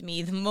annoyed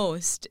me the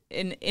most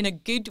in a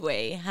good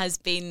way has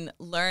been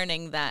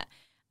learning that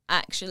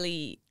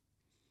actually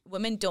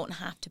women don't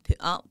have to put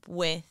up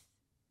with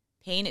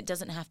pain. It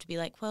doesn't have to be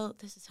like, well,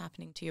 this is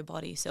happening to your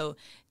body, so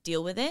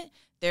deal with it.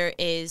 There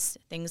is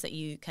things that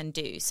you can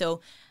do.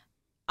 So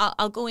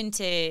I'll go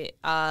into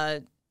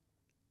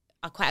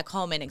quite a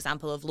common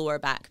example of lower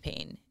back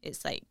pain.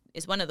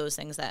 It's one of those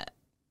things that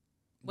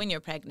when you're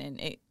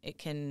pregnant, it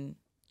can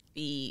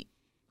be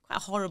quite a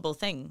horrible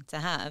thing to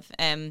have.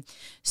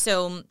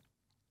 So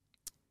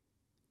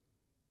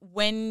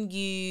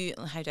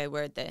how do I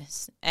word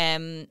this?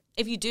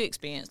 If you do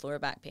experience lower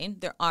back pain,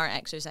 there are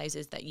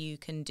exercises that you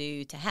can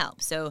do to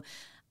help. So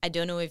I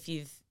don't know if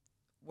you've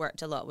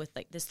worked a lot with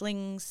like the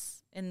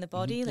slings in the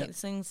body, the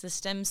sling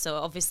system. So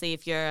obviously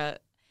if you're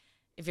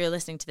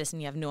listening to this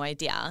and you have no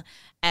idea,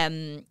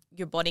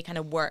 your body kind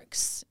of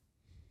works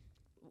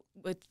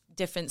with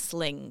different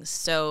slings.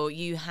 So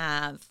you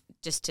have,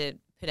 just to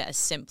put it as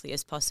simply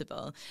as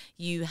possible,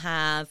 you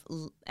have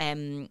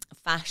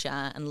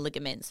fascia and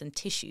ligaments and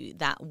tissue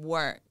that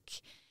work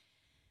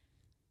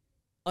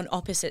on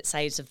opposite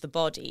sides of the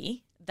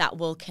body that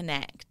will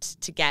connect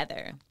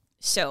together.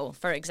 So,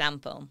 for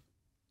example,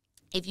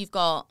 if you've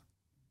got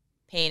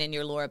pain in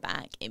your lower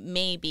back, it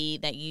may be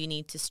that you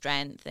need to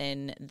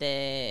strengthen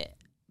the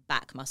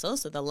back muscle,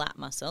 so the lat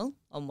muscle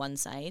on one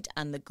side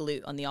and the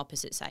glute on the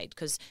opposite side,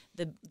 because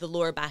the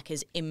lower back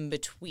is in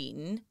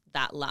between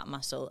that lat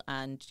muscle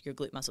and your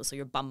glute muscle, so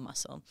your bum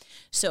muscle.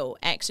 So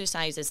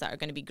exercises that are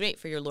going to be great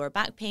for your lower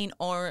back pain,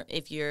 or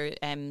if you're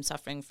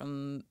suffering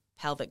from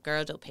pelvic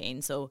girdle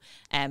pain, so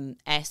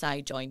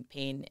SI joint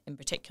pain in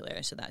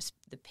particular, so that's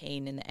the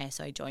pain in the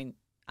SI joint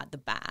at the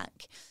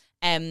back.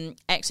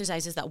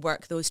 Exercises that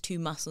work those two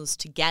muscles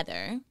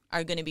together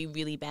are going to be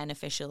really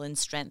beneficial in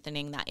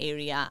strengthening that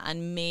area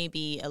and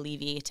maybe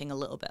alleviating a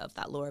little bit of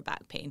that lower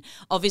back pain.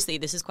 Obviously,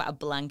 this is quite a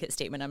blanket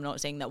statement. I'm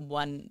not saying that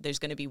there's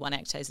going to be one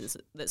exercise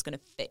that's going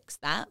to fix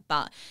that.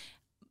 But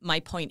my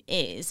point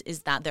is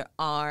that there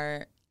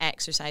are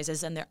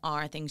exercises and there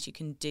are things you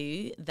can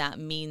do that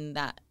mean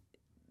that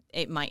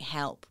it might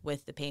help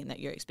with the pain that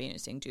you're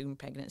experiencing during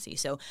pregnancy.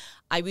 So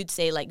I would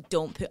say,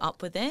 don't put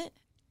up with it.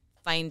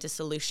 Find a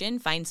solution,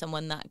 find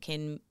someone that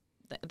can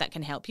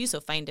help you.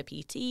 So find a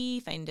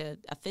PT, find a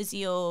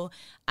physio,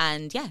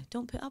 and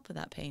don't put up with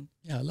that pain.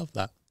 Yeah, I love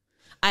that.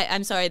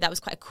 I'm sorry, that was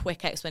quite a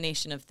quick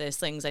explanation of the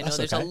slings. I know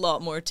there's a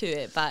lot more to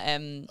it, but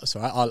that's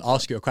all right. I'll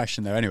ask you a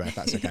question there anyway, if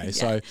that's okay.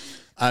 Yeah.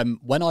 So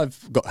when I've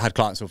had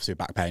clients obviously with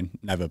back pain,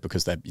 never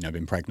because they've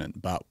been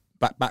pregnant, but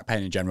back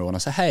pain in general, and I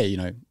say,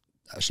 hey,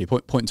 actually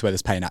point to where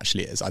this pain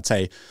actually is, I'd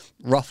say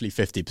roughly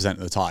 50% of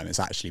the time it's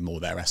actually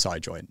more their SI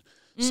joint.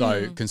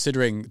 So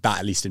considering that,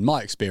 at least in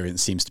my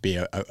experience, seems to be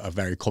a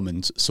very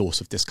common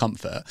source of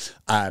discomfort,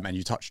 and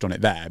you touched on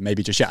it there,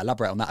 maybe just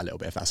elaborate on that a little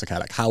bit if that's okay.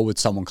 Like, how would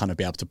someone kind of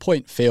be able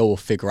to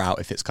figure out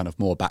if it's kind of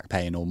more back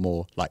pain or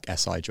more like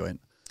SI joint?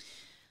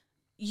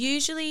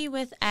 Usually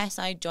with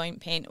SI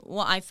joint pain,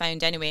 what I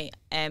found anyway,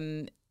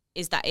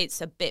 is that it's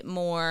a bit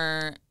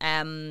more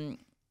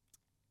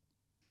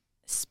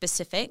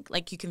specific,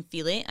 like you can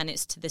feel it and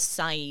it's to the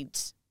side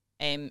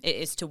it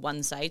is to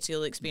one side. So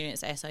you'll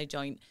experience SI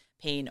joint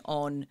pain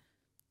on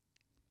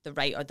the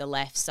right or the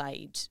left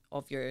side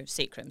of your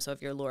sacrum, so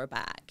of your lower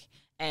back.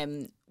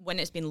 When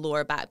it's been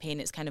lower back pain,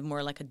 it's kind of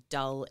more like a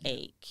dull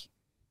ache.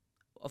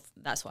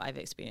 That's what I've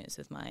experienced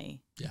with my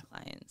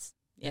clients.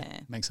 Yeah,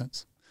 makes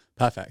sense.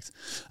 Perfect.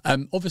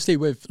 Obviously,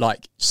 with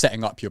like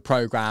setting up your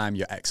program,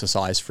 your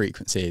exercise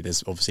frequency,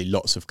 there's obviously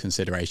lots of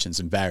considerations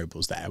and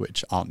variables there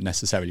which aren't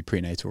necessarily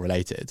prenatal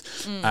related.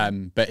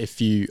 But if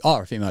you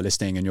are a female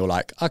listening and you're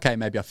like, okay,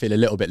 maybe I feel a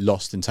little bit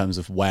lost in terms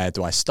of where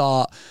do I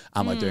start?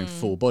 Am I doing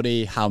full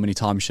body? How many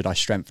times should I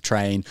strength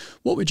train?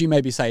 What would you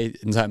maybe say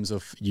in terms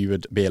of you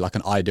would be like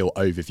an ideal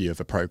overview of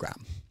a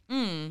program?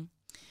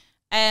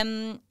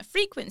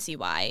 Frequency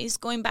wise,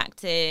 going back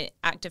to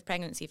Active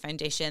Pregnancy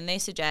Foundation, they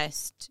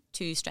suggest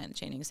 2 strength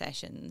training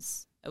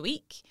sessions a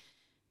week.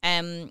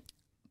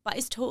 But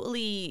it's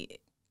totally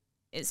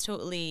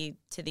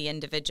to the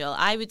individual.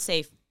 I would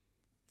say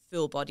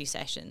full body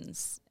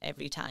sessions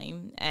every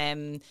time.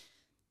 A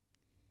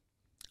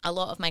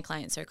lot of my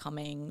clients are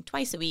coming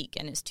twice a week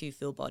and it's 2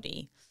 full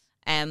body.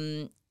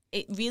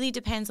 It really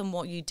depends on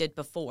what you did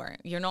before.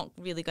 You're not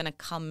really going to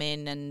come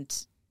in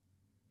and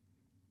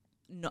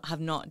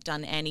have not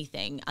done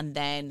anything and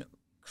then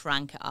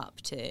crank it up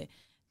to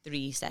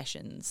 3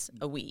 sessions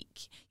a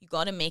week. You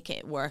got to make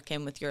it work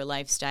in with your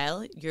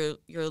lifestyle.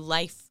 Your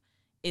life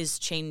is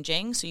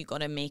changing, so you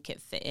got to make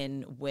it fit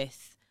in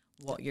with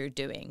what you're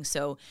doing.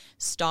 So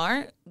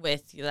start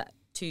with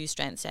 2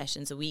 strength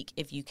sessions a week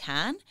if you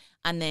can,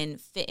 and then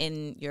fit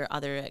in your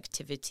other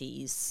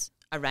activities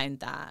around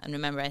that. And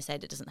remember, I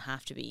said it doesn't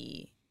have to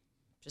be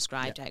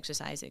prescribed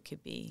exercise. It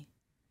could be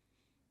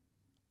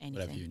anything.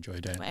 Whatever you enjoy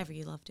doing. Whatever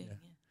you love doing,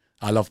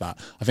 I love that.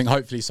 I think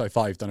hopefully so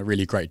far you've done a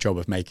really great job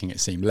of making it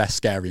seem less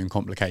scary and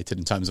complicated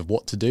in terms of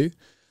what to do,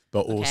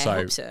 but also, I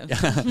hope so.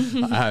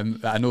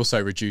 and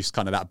also reduce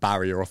kind of that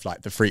barrier of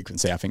like the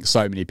frequency. I think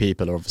so many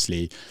people are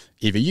obviously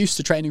either used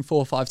to training 4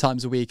 or 5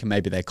 times a week and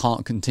maybe they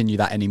can't continue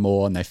that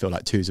anymore and they feel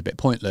like 2 is a bit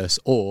pointless,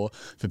 or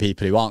for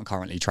people who aren't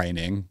currently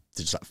training,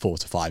 just like 4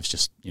 to 5 is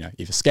just,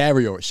 either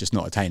scary or it's just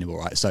not attainable,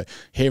 right? So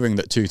hearing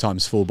that 2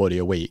 times full body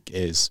a week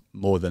is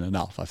more than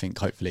enough, I think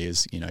hopefully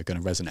is, going to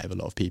resonate with a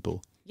lot of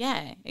people.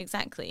 Yeah,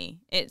 exactly.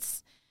 I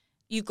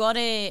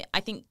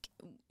think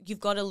you've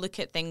got to look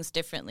at things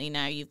differently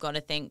now. You've got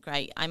to think,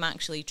 right, I'm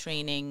actually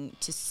training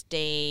to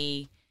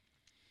stay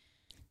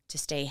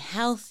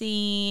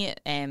healthy,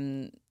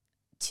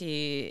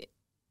 to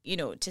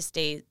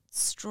stay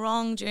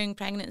strong during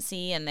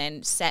pregnancy and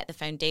then set the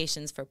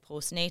foundations for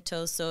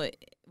postnatal. So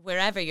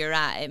wherever you're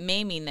at, it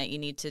may mean that you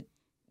need to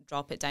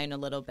drop it down a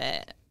little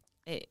bit.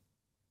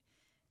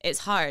 It's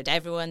hard.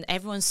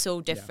 Everyone's so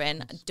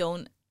different.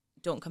 Yeah,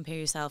 don't compare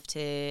yourself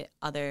to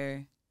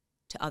other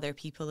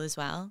people as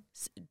well.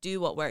 Do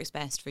what works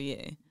best for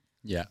you.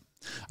 Yeah,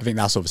 I think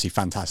that's obviously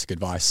fantastic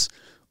advice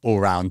all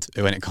around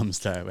when it comes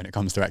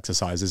to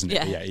exercise, isn't it?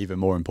 Yeah. But yeah, even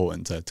more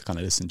important to kind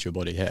of listen to your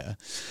body here.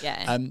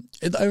 Yeah.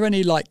 Are there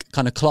any like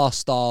kind of class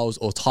styles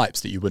or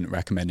types that you wouldn't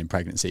recommend in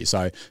pregnancy?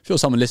 So if you're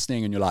someone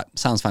listening and you're like,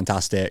 sounds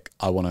fantastic,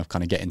 I want to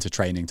kind of get into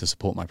training to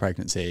support my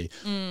pregnancy,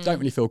 don't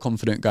really feel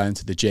confident going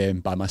to the gym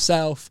by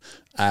myself,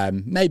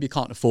 maybe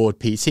can't afford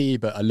PT,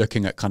 but are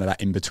looking at kind of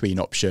that in-between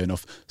option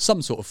of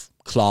some sort of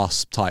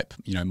class type,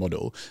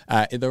 model.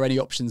 Are there any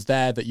options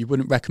there that you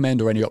wouldn't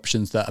recommend, or any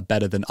options that are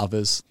better than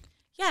others?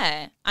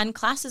 Yeah, and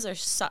classes are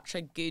such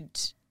a good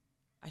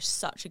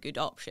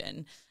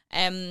option.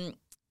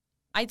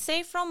 I'd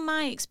say from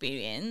my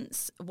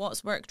experience,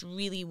 what's worked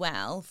really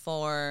well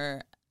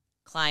for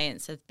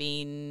clients have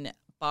been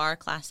bar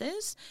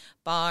classes.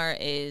 Bar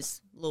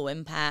is low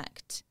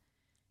impact.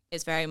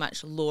 It's very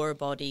much lower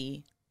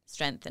body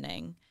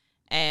strengthening.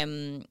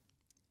 And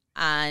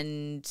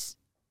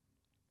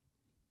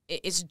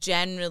it's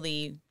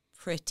generally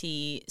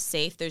pretty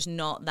safe. There's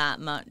not that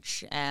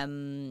much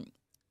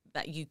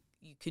that you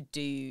could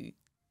do.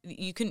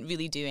 You couldn't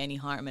really do any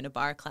harm in a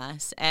bar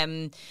class.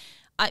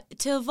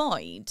 To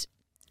avoid,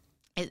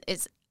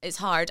 it's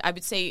hard. I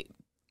would say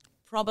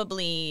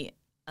probably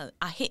a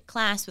HIIT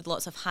class with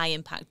lots of high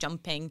impact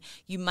jumping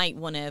you might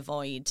want to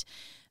avoid.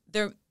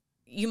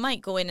 You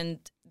might go in and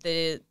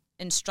the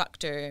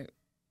instructor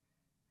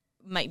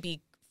might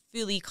be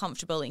fully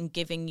comfortable in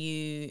giving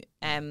you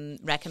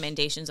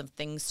recommendations of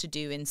things to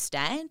do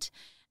instead.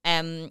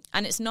 And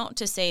it's not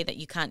to say that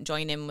you can't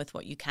join in with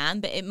what you can,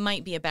 but it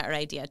might be a better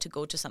idea to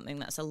go to something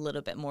that's a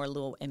little bit more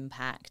low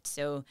impact.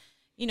 So,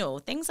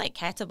 things like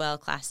kettlebell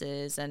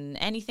classes and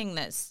anything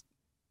that's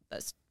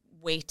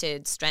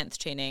weighted strength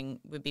training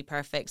would be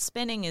perfect.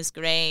 Spinning is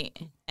great.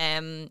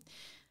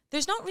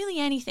 There's not really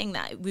anything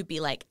that would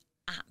be like,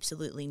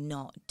 absolutely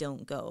not,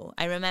 don't go.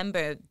 I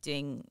remember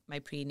doing my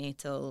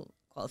prenatal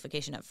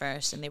qualification at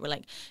first, and they were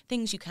like,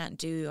 things you can't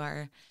do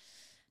are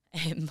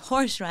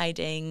horse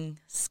riding,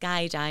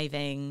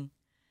 skydiving,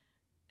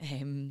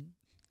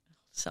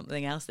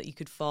 something else that you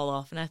could fall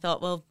off. And I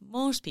thought, well,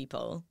 most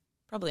people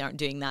probably aren't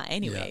doing that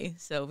anyway,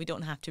 so we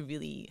don't have to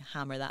really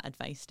hammer that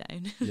advice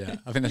down. Yeah,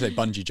 I think they say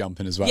bungee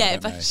jumping as well. Yeah,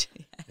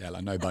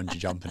 like no bungee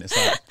jumping. It's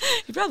like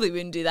You probably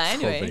wouldn't do that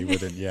anyway. Probably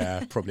wouldn't.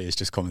 Yeah, probably it's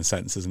just common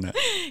sense, isn't it?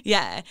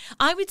 Yeah,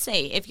 I would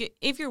say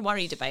if you're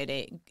worried about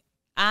it,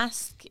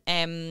 ask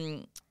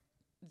the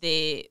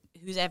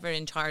who's ever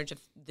in charge of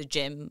the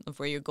gym of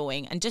where you're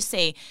going, and just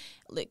say,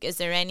 look, is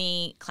there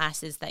any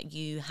classes that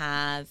you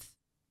have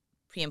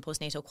pre and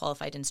postnatal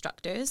qualified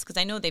instructors? Because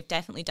I know they've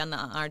definitely done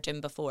that at our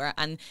gym before,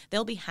 and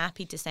they'll be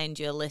happy to send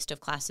you a list of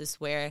classes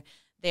where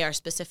they are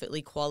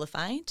specifically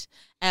qualified.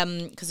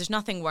 Because there's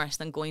nothing worse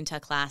than going to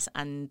a class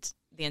and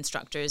the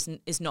instructor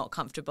is not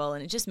comfortable,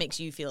 and it just makes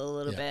you feel a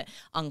little bit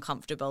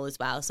uncomfortable as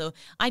well. So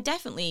I would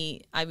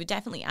definitely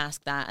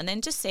ask that, and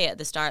then just say at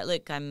the start,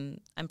 look, I'm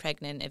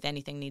pregnant. If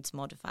anything needs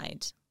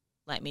modified,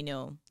 let me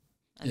know.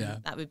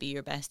 And that would be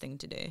your best thing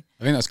to do.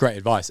 I think that's great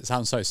advice. It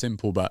sounds so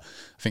simple, but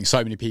I think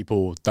so many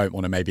people don't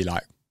want to maybe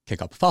like kick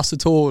up a fuss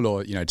at all,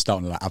 or just don't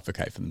want to like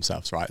advocate for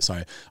themselves, right?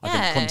 So I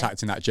think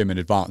contacting that gym in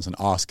advance and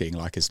asking,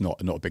 like, it's not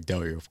a big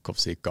deal. You've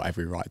obviously got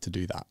every right to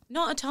do that.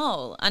 Not at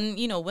all. And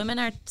women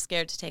are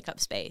scared to take up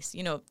space.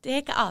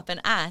 Take it up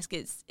and ask.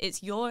 It's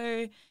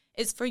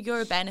for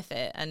your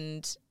benefit,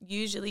 and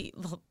usually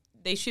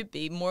they should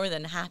be more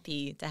than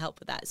happy to help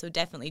with that. So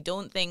definitely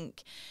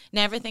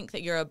never think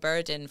that you're a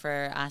burden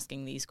for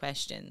asking these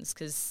questions,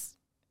 because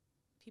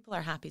people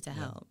are happy to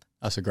help.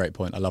 That's a great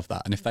point. I love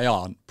that. And if they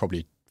aren't,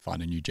 probably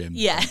find a new gym.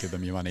 And give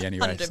them your money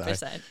anyway. 100%.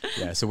 So,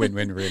 it's a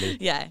win-win, really.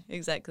 Yeah,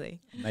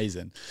 exactly.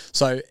 Amazing.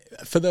 So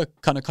for the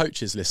kind of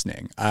coaches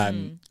listening,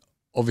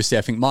 obviously,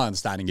 I think my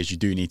understanding is you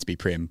do need to be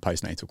pre and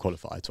postnatal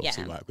qualified to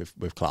obviously work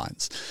with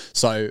clients.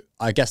 So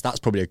I guess that's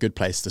probably a good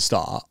place to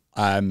start.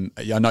 I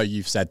know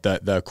you've said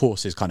that the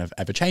course is kind of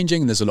ever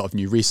changing and there's a lot of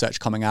new research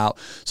coming out.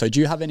 So do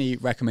you have any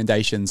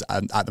recommendations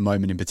at the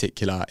moment in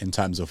particular in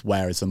terms of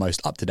where is the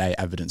most up-to-date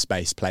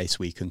evidence-based place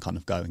we can kind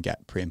of go and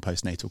get pre and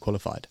postnatal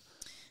qualified?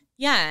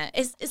 Yeah,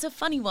 it's a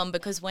funny one,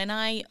 because when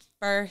I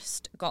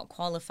first got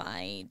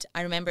qualified,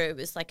 I remember it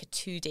was like a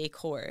 2-day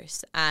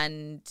course,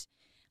 and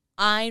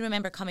I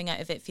remember coming out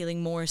of it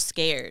feeling more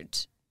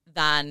scared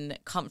than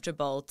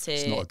comfortable to...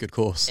 It's not a good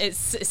course.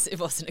 It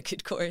wasn't a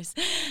good course.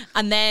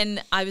 And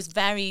then I was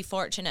very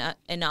fortunate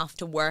enough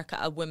to work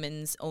at a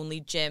women's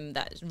only gym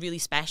that really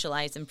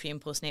specialised in pre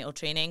and postnatal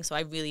training. So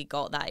I really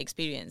got that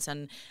experience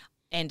and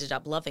ended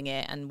up loving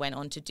it and went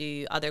on to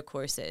do other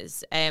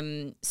courses.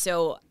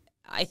 So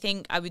I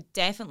think I would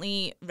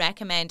definitely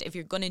recommend, if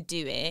you're going to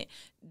do it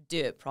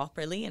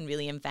properly and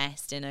really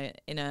invest in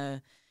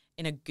a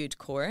good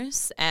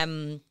course.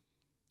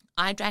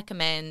 I'd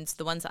recommend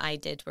the ones that I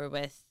did were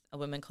with a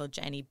woman called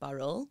Jenny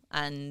Burrell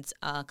and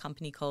a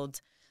company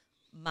called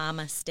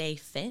Mama Stay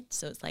Fit.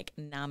 So it's like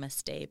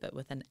Namaste, but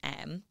with an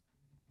M.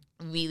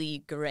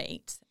 Really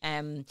great.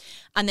 And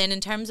then in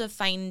terms of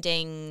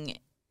finding,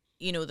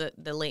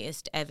 the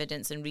latest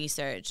evidence and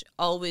research,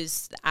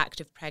 always the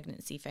Active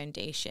Pregnancy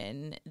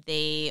Foundation,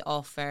 they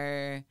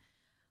offer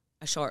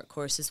a short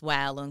course as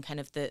well on kind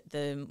of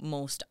the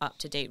most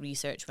up-to-date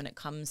research when it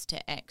comes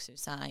to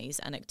exercise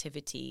and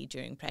activity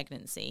during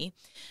pregnancy.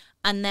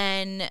 And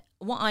then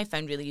what I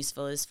found really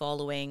useful is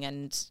following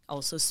and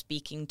also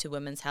speaking to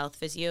women's health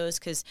physios,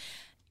 because,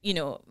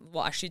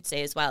 what I should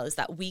say as well is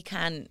that we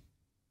can't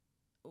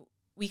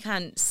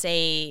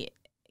say,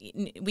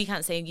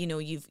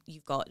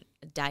 you've got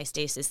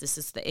diastasis, this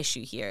is the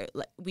issue here.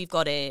 We've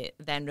got to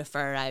then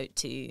refer out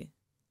to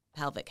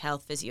pelvic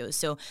health physios.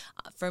 So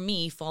for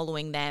me,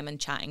 following them and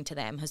chatting to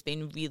them has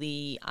been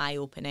really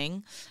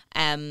eye-opening.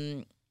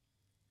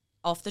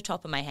 Off the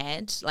top of my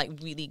head, like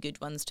really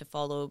good ones to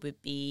follow would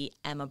be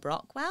Emma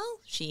Brockwell.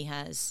 She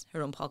has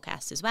her own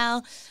podcast as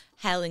well.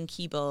 Helen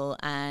Keeble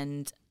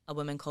and a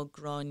woman called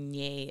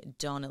Gronier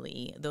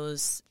Donnelly.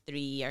 Those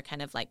three are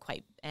kind of like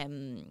quite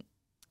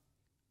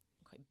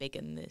big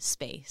in the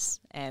space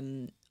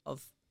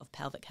of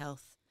pelvic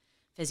health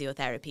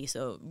physiotherapy.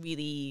 So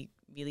really,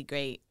 really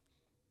great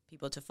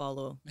people to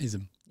follow.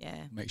 Amazing.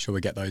 Yeah. Make sure we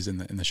get those in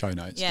the show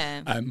notes.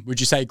 Yeah. Would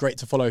you say great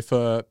to follow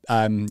for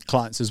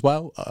clients as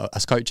well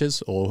as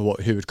coaches, or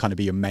who would kind of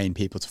be your main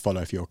people to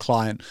follow if you're a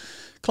client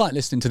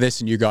listening to this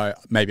and you go,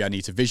 maybe I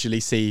need to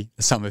visually see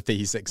some of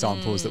these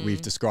examples that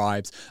we've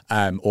described,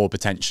 or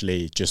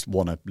potentially just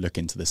want to look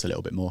into this a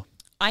little bit more?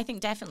 I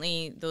think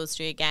definitely those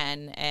three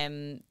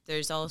again.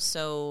 There's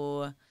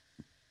also...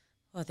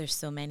 Oh, there's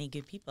so many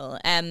good people.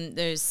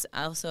 There's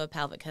also a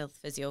pelvic health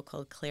physio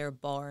called Claire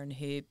Bourne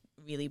who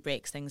really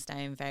breaks things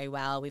down very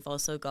well. We've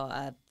also got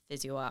a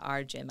physio at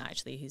our gym,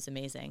 actually, who's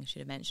amazing. Should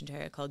have mentioned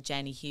her, called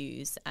Jenny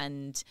Hughes.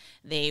 And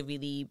they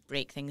really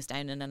break things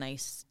down in a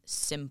nice,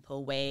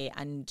 simple way.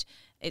 And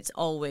it's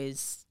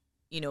always,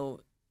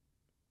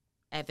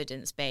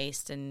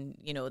 evidence-based, and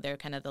they're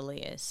kind of the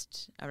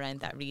latest around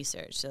that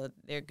research, so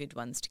they're good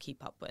ones to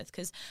keep up with,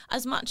 because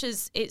as much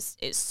as it's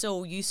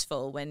so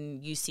useful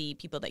when you see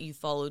people that you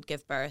followed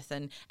give birth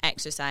and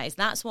exercise,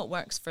 that's what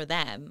works for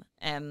them.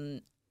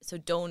 So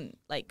don't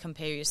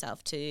compare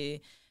yourself to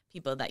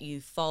people that you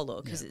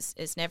follow, because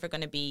it's never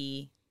going to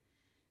be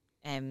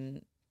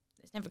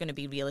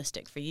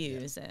realistic for you,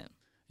 is it?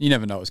 You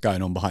never know what's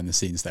going on behind the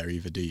scenes there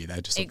either, do you?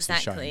 They're just obviously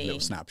showing little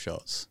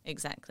snapshots.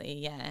 Exactly,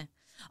 yeah.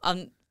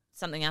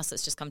 something else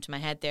that's just come to my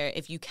head there.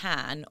 If you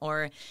can,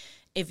 or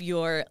if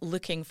you're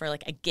looking for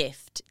like a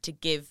gift to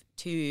give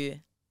to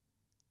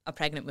a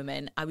pregnant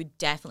woman, I would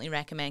definitely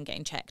recommend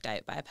getting checked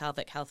out by a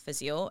pelvic health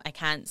physio. I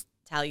can't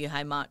tell you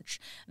how much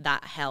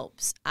that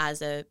helps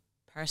as a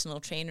personal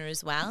trainer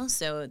as well.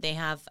 So they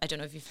have, I don't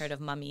know if you've heard of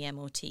Mummy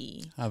MOT.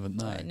 Haven't,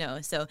 no.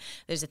 No. So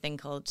there's a thing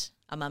called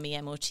a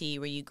Mummy MOT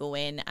where you go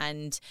in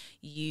and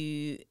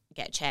you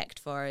get checked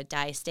for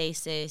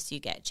diastasis, you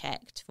get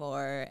checked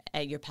for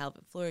your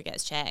pelvic floor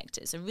gets checked.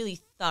 It's a really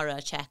thorough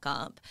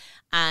checkup,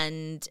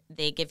 and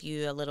they give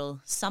you a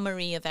little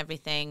summary of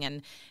everything.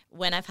 And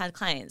when I've had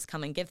clients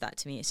come and give that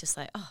to me, it's just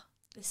like, oh,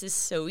 this is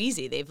so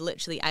easy. They've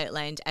literally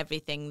outlined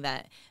everything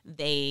that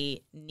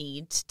they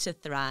need to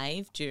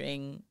thrive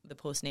during the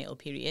postnatal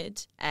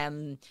period.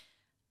 And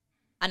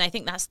I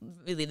think that's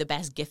really the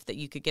best gift that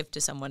you could give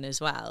to someone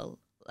as well,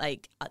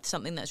 like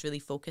something that's really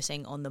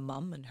focusing on the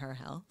mum and her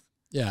health.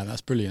 Yeah,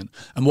 that's brilliant.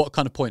 And what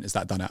kind of point is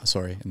that done at,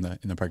 in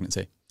the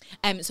pregnancy?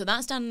 So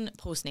that's done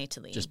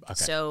postnatally. Okay.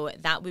 So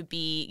that would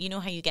be, you know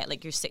how you get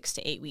like your 6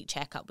 to 8 week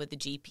checkup with the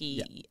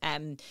GP? Yeah.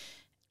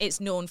 It's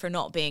known for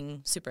not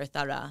being super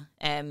thorough.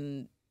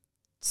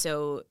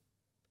 So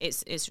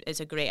it's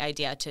a great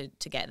idea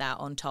to get that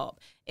on top.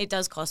 It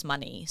does cost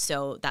money.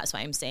 So that's what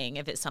I'm saying.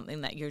 If it's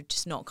something that you're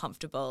just not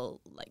comfortable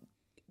like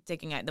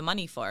digging out the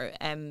money for,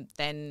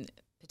 then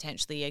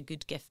potentially a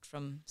good gift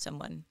from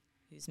someone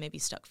who's maybe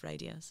stuck for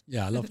ideas.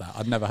 Yeah, I love that.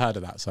 I'd never heard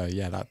of that. So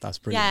yeah, that's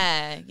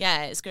brilliant.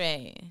 Yeah, it's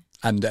great.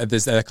 And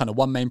is there kind of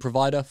one main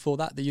provider for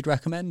that you'd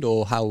recommend,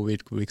 or how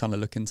would we kind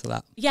of look into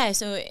that? Yeah,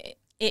 so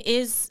it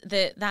is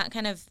that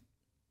kind of,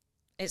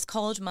 it's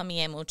called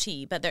Mummy MOT,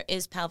 but there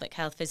is pelvic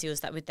health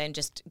physios that would then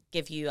just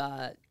give you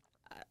a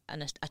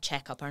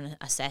checkup or an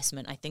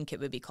assessment, I think it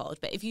would be called.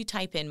 But if you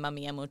type in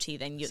Mummy MOT,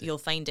 then you'll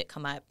find it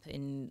come up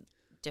in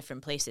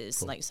different places,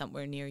 cool, like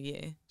somewhere near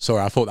you.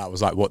 Sorry, I thought that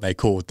was like what they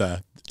called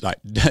the like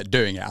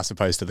doing it as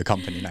opposed to the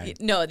company name.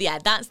 No, yeah,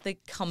 that's the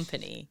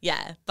company.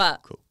 Yeah,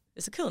 but cool.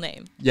 It's a cool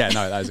name. Yeah,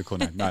 no, that is a cool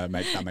name. No, that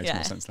makes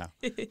more sense now.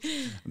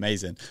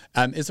 Amazing.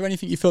 Is there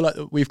anything you feel like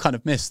we've kind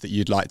of missed that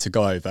you'd like to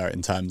go over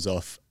in terms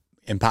of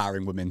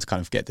empowering women to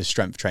kind of get the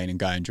strength training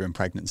going during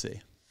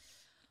pregnancy?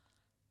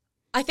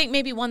 I think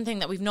maybe one thing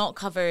that we've not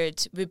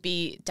covered would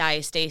be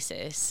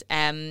diastasis.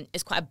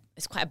 It's quite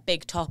a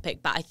big topic,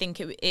 but I think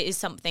it is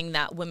something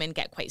that women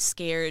get quite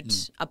scared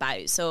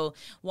about. So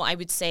what I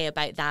would say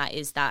about that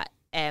is that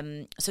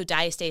so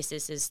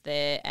diastasis is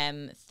the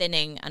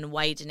thinning and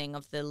widening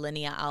of the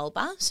linea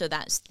alba. So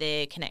that's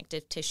the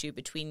connective tissue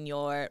between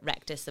your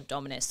rectus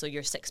abdominis, so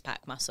your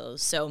six-pack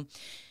muscles. So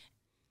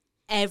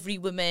every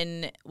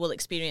woman will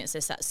experience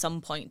this at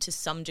some point to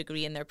some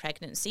degree in their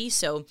pregnancy.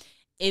 So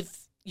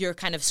if you're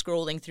kind of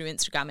scrolling through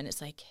Instagram and it's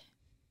like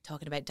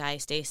talking about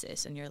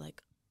diastasis and you're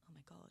like, oh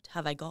my God,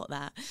 have I got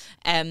that?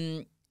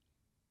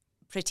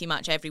 Pretty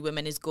much every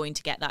woman is going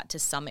to get that to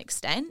some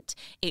extent.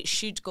 It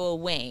should go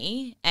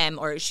away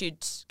or it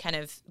should kind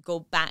of go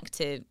back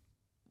to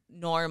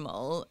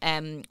normal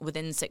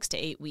within 6 to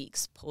 8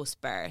 weeks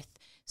post-birth.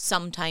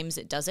 Sometimes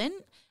it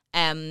doesn't.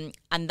 And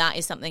that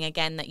is something,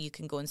 again, that you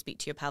can go and speak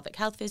to your pelvic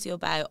health physio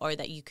about, or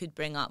that you could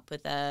bring up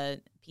with a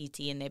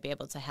PT and they'd be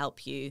able to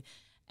help you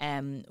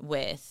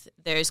with.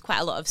 There's quite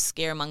a lot of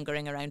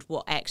scaremongering around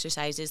what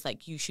exercises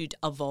like you should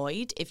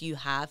avoid if you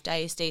have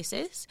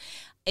diastasis.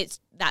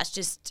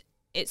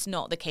 It's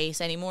not the case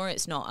anymore.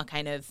 It's not a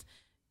kind of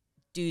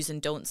do's and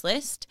don'ts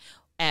list.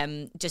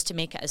 Just to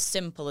make it as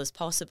simple as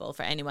possible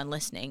for anyone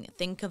listening,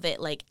 think of it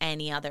like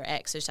any other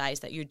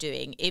exercise that you're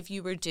doing. If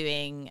you were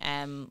doing,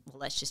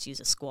 let's just use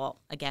a squat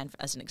again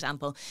as an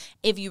example.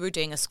 If you were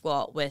doing a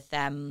squat with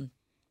a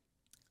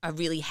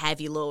really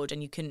heavy load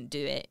and you couldn't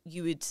do it,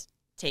 you would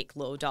take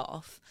load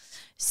off.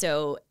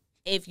 So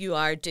if you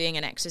are doing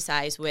an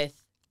exercise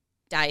with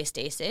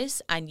diastasis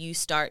and you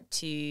start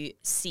to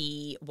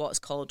see what's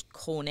called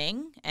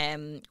coning,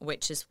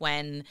 which is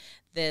when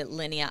the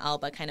linea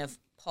alba kind of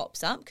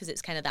pops up because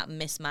it's kind of that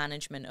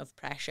mismanagement of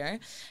pressure,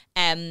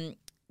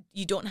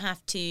 you don't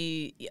have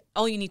to,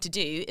 all you need to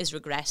do is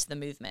regress the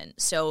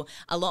movement. So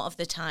a lot of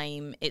the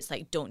time it's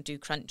like, don't do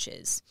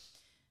crunches.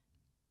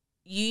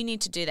 You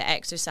need to do the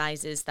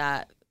exercises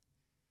that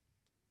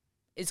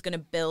is going to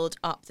build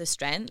up the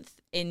strength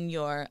in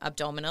your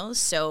abdominals.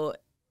 So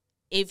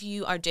if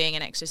you are doing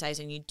an exercise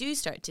and you do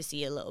start to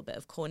see a little bit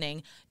of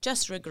coning,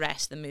 just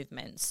regress the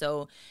movement.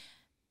 So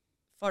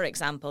for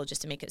example,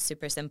 just to make it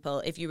super simple,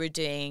 if you were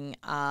doing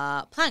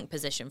a plank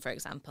position, for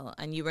example,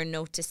 and you were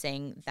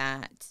noticing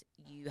that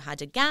you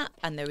had a gap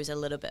and there was a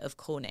little bit of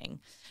coning,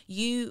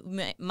 you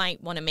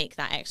might want to make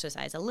that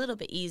exercise a little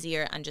bit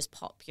easier and just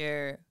pop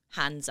your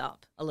hands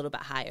up a little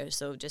bit higher.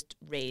 So just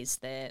raise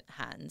the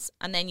hands.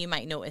 And then you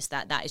might notice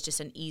that that is just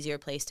an easier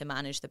place to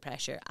manage the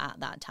pressure at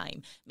that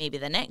time. Maybe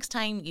the next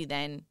time you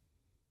then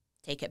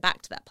take it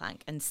back to that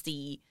plank and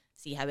see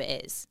how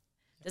it is.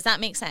 Does that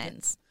make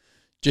sense?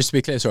 Just to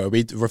be clear, sorry, are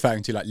we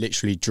referring to like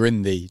literally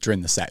during the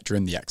set,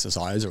 during the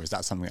exercise, or is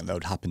that something that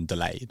would happen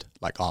delayed,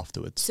 like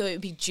afterwards? So it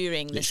would be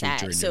during the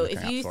set. So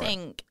if you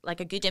think like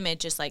a good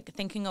image is like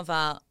thinking of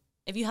a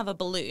if you have a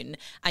balloon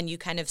and you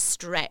kind of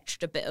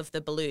stretched a bit of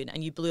the balloon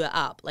and you blew it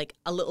up, like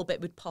a little bit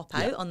would pop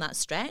out on that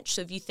stretch.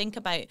 So if you think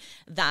about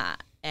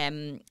that,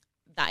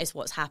 that is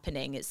what's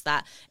happening. It's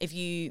that if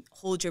you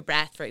hold your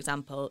breath, for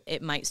example,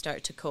 it might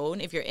start to cone.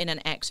 If you're in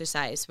an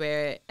exercise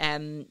where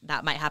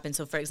that might happen.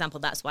 So for example,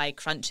 that's why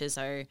crunches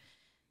are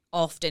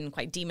often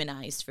quite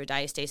demonized for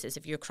diastasis.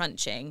 If you're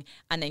crunching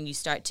and then you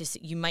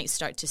might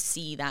start to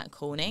see that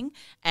coning,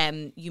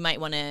 you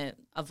might want to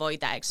avoid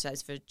that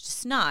exercise for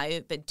just now,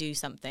 but do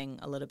something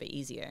a little bit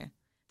easier.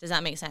 Does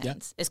that make sense? Yeah.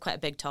 It's quite a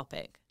big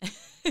topic.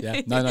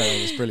 Yeah, no,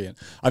 it was brilliant.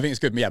 I think it's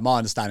good. Yeah, my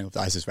understanding of the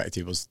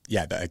isospective was,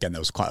 that again,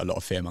 there was quite a lot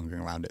of fear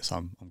mongering around it. So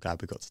I'm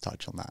glad we got to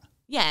touch on that.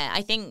 Yeah,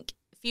 I think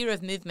fear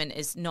of movement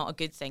is not a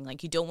good thing.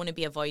 Like, you don't want to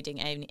be avoiding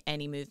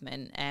any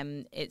movement.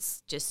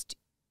 It's just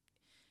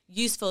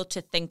useful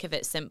to think of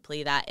it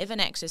simply that if an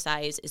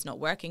exercise is not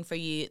working for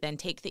you, then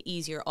take the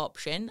easier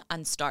option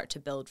and start to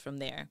build from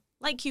there,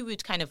 like you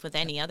would kind of with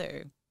any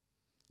other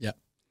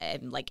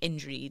like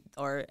injury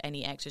or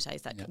any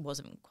exercise that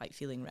wasn't quite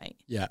feeling right.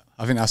 Yeah,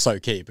 I think that's so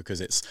key,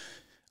 because it's,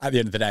 at the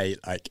end of the day,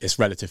 like, it's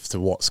relative to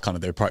what's kind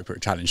of the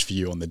appropriate challenge for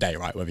you on the day,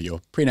 right? Whether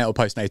you're prenatal,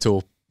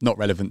 postnatal, not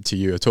relevant to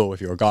you at all.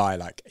 If you're a guy,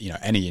 like,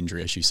 any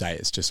injury, as you say,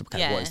 it's just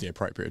what is the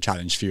appropriate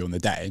challenge for you on the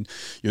day. And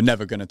you're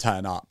never going to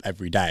turn up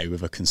every day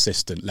with a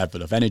consistent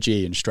level of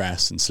energy and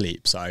stress and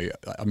sleep. So,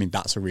 I mean,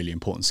 that's a really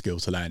important skill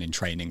to learn in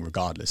training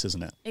regardless,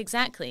 isn't it?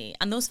 Exactly.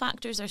 And those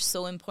factors are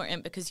so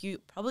important, because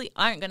you probably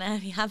aren't going to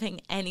be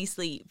having any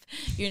sleep.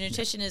 Your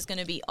nutrition is going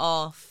to be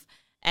off.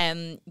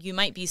 You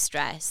might be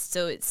stressed.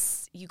 So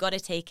you got to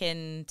take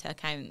into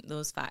account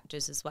those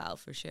factors as well,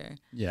 for sure.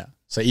 Yeah.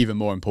 So even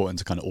more important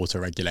to kind of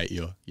auto-regulate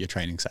your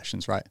training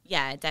sessions, right?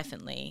 Yeah,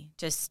 definitely.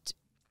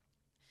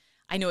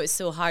 I know it's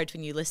so hard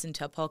when you listen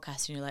to a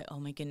podcast and you're like, oh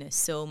my goodness,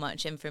 so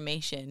much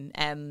information.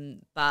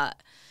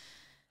 But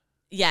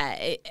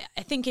yeah,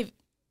 I think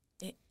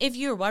if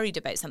you're worried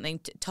about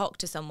something, talk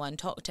to someone,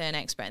 talk to an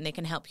expert, and they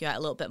can help you out a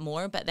little bit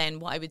more. But then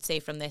what I would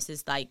say from this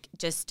is, like,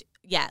 just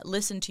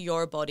listen to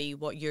your body,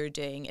 what you're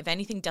doing. If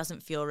anything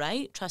doesn't feel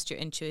right, trust your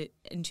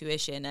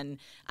intuition and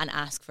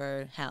ask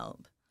for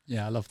help.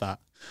 Yeah, I love that.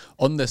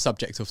 On the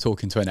subject of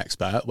talking to an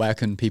expert, where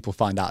can people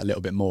find out a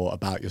little bit more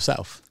about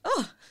yourself?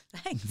 Oh,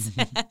 thanks.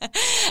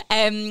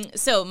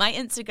 So my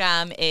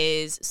Instagram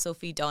is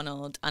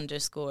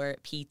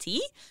SophieDonald_PT,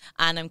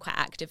 and I'm quite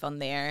active on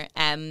there.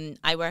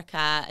 I work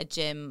at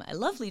a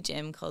lovely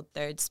gym called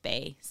Third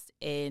Space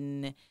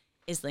in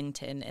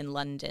Islington in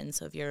London.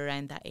 So if you're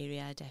around that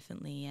area,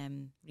 definitely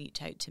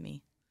reach out to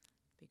me.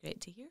 It'd be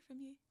great to hear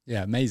from you.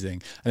 Yeah,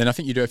 amazing. And then I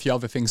think you do a few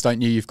other things,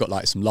 don't you? You've got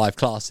like some live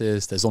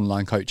classes, there's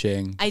online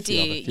coaching. I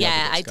do.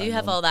 I do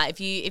have all that.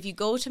 If you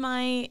go to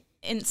my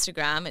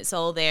Instagram, it's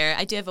all there.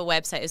 I do have a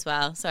website as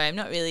well. Sorry, I'm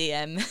not really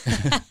selling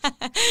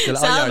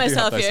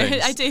myself here.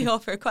 I do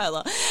offer quite a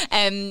lot.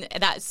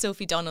 That's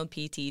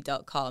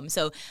sophiedonaldpt.com.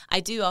 So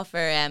I do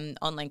offer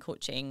online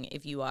coaching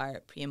if you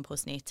are pre and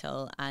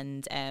postnatal,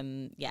 and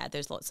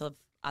there's lots of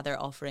other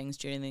offerings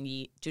during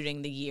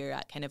the year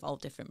at kind of all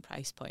different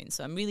price points.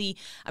 So I'm really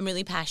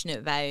passionate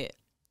about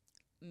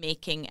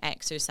making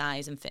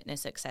exercise and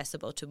fitness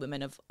accessible to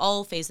women of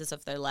all phases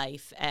of their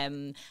life,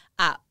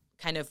 at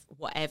kind of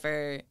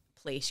whatever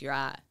place you're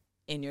at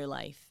in your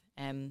life.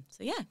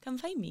 So yeah, come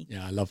find me.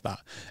 Yeah, I love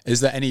that.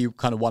 Is there any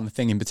kind of one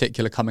thing in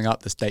particular coming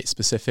up that's date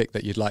specific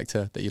that you'd like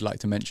to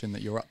mention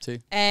that you're up to?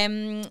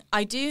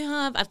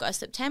 I've got a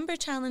September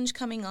challenge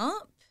coming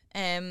up,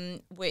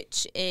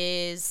 which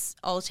is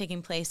all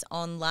taking place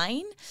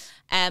online.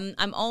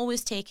 I'm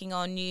always taking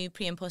on new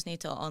pre and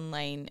postnatal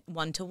online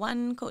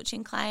 1-to-1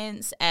 coaching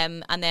clients,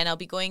 and then I'll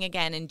be going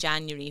again in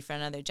January for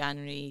another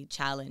January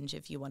challenge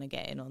if you want to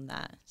get in on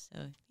that. So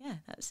yeah,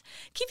 that's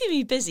keeping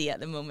me busy at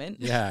the moment.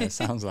 Yeah, it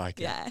sounds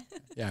like it.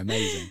 Yeah,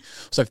 amazing.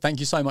 So thank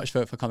you so much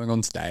for coming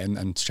on today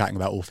and chatting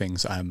about all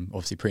things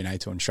obviously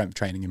prenatal and strength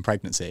training in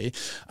pregnancy.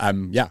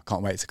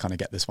 Can't wait to kind of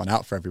get this one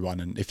out for everyone,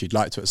 and if you'd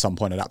like to at some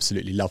point, I'd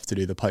absolutely love to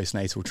do the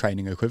postnatal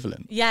training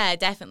equivalent. Yeah,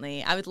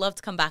 definitely. I would love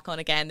to come back on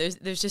again.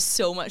 There's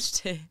just so much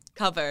to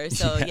cover,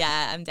 so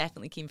yeah, I'm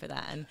definitely keen for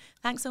that, and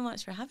thanks so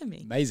much for having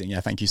me. Amazing. Yeah,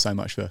 thank you so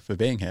much for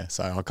being here.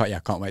 So I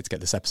can't wait to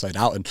get this episode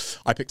out, and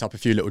I picked up a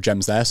few little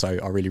gems there, so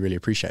I really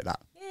appreciate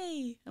that.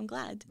 Yay, I'm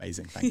glad.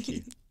 Amazing, thank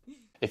you.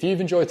 If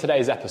you've enjoyed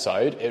today's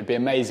episode, it would be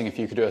amazing if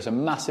you could do us a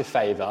massive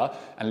favour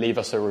and leave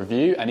us a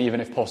review, and even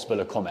if possible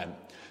a comment.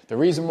 The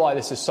reason why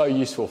this is so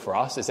useful for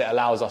us is it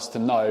allows us to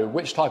know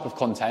which type of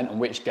content and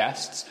which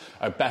guests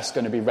are best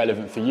going to be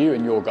relevant for you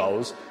and your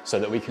goals, so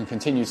that we can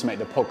continue to make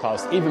the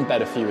podcast even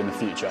better for you in the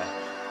future.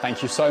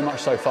 Thank you so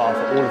much so far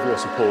for all of your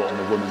support on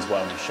the Women's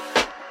Wellness Show.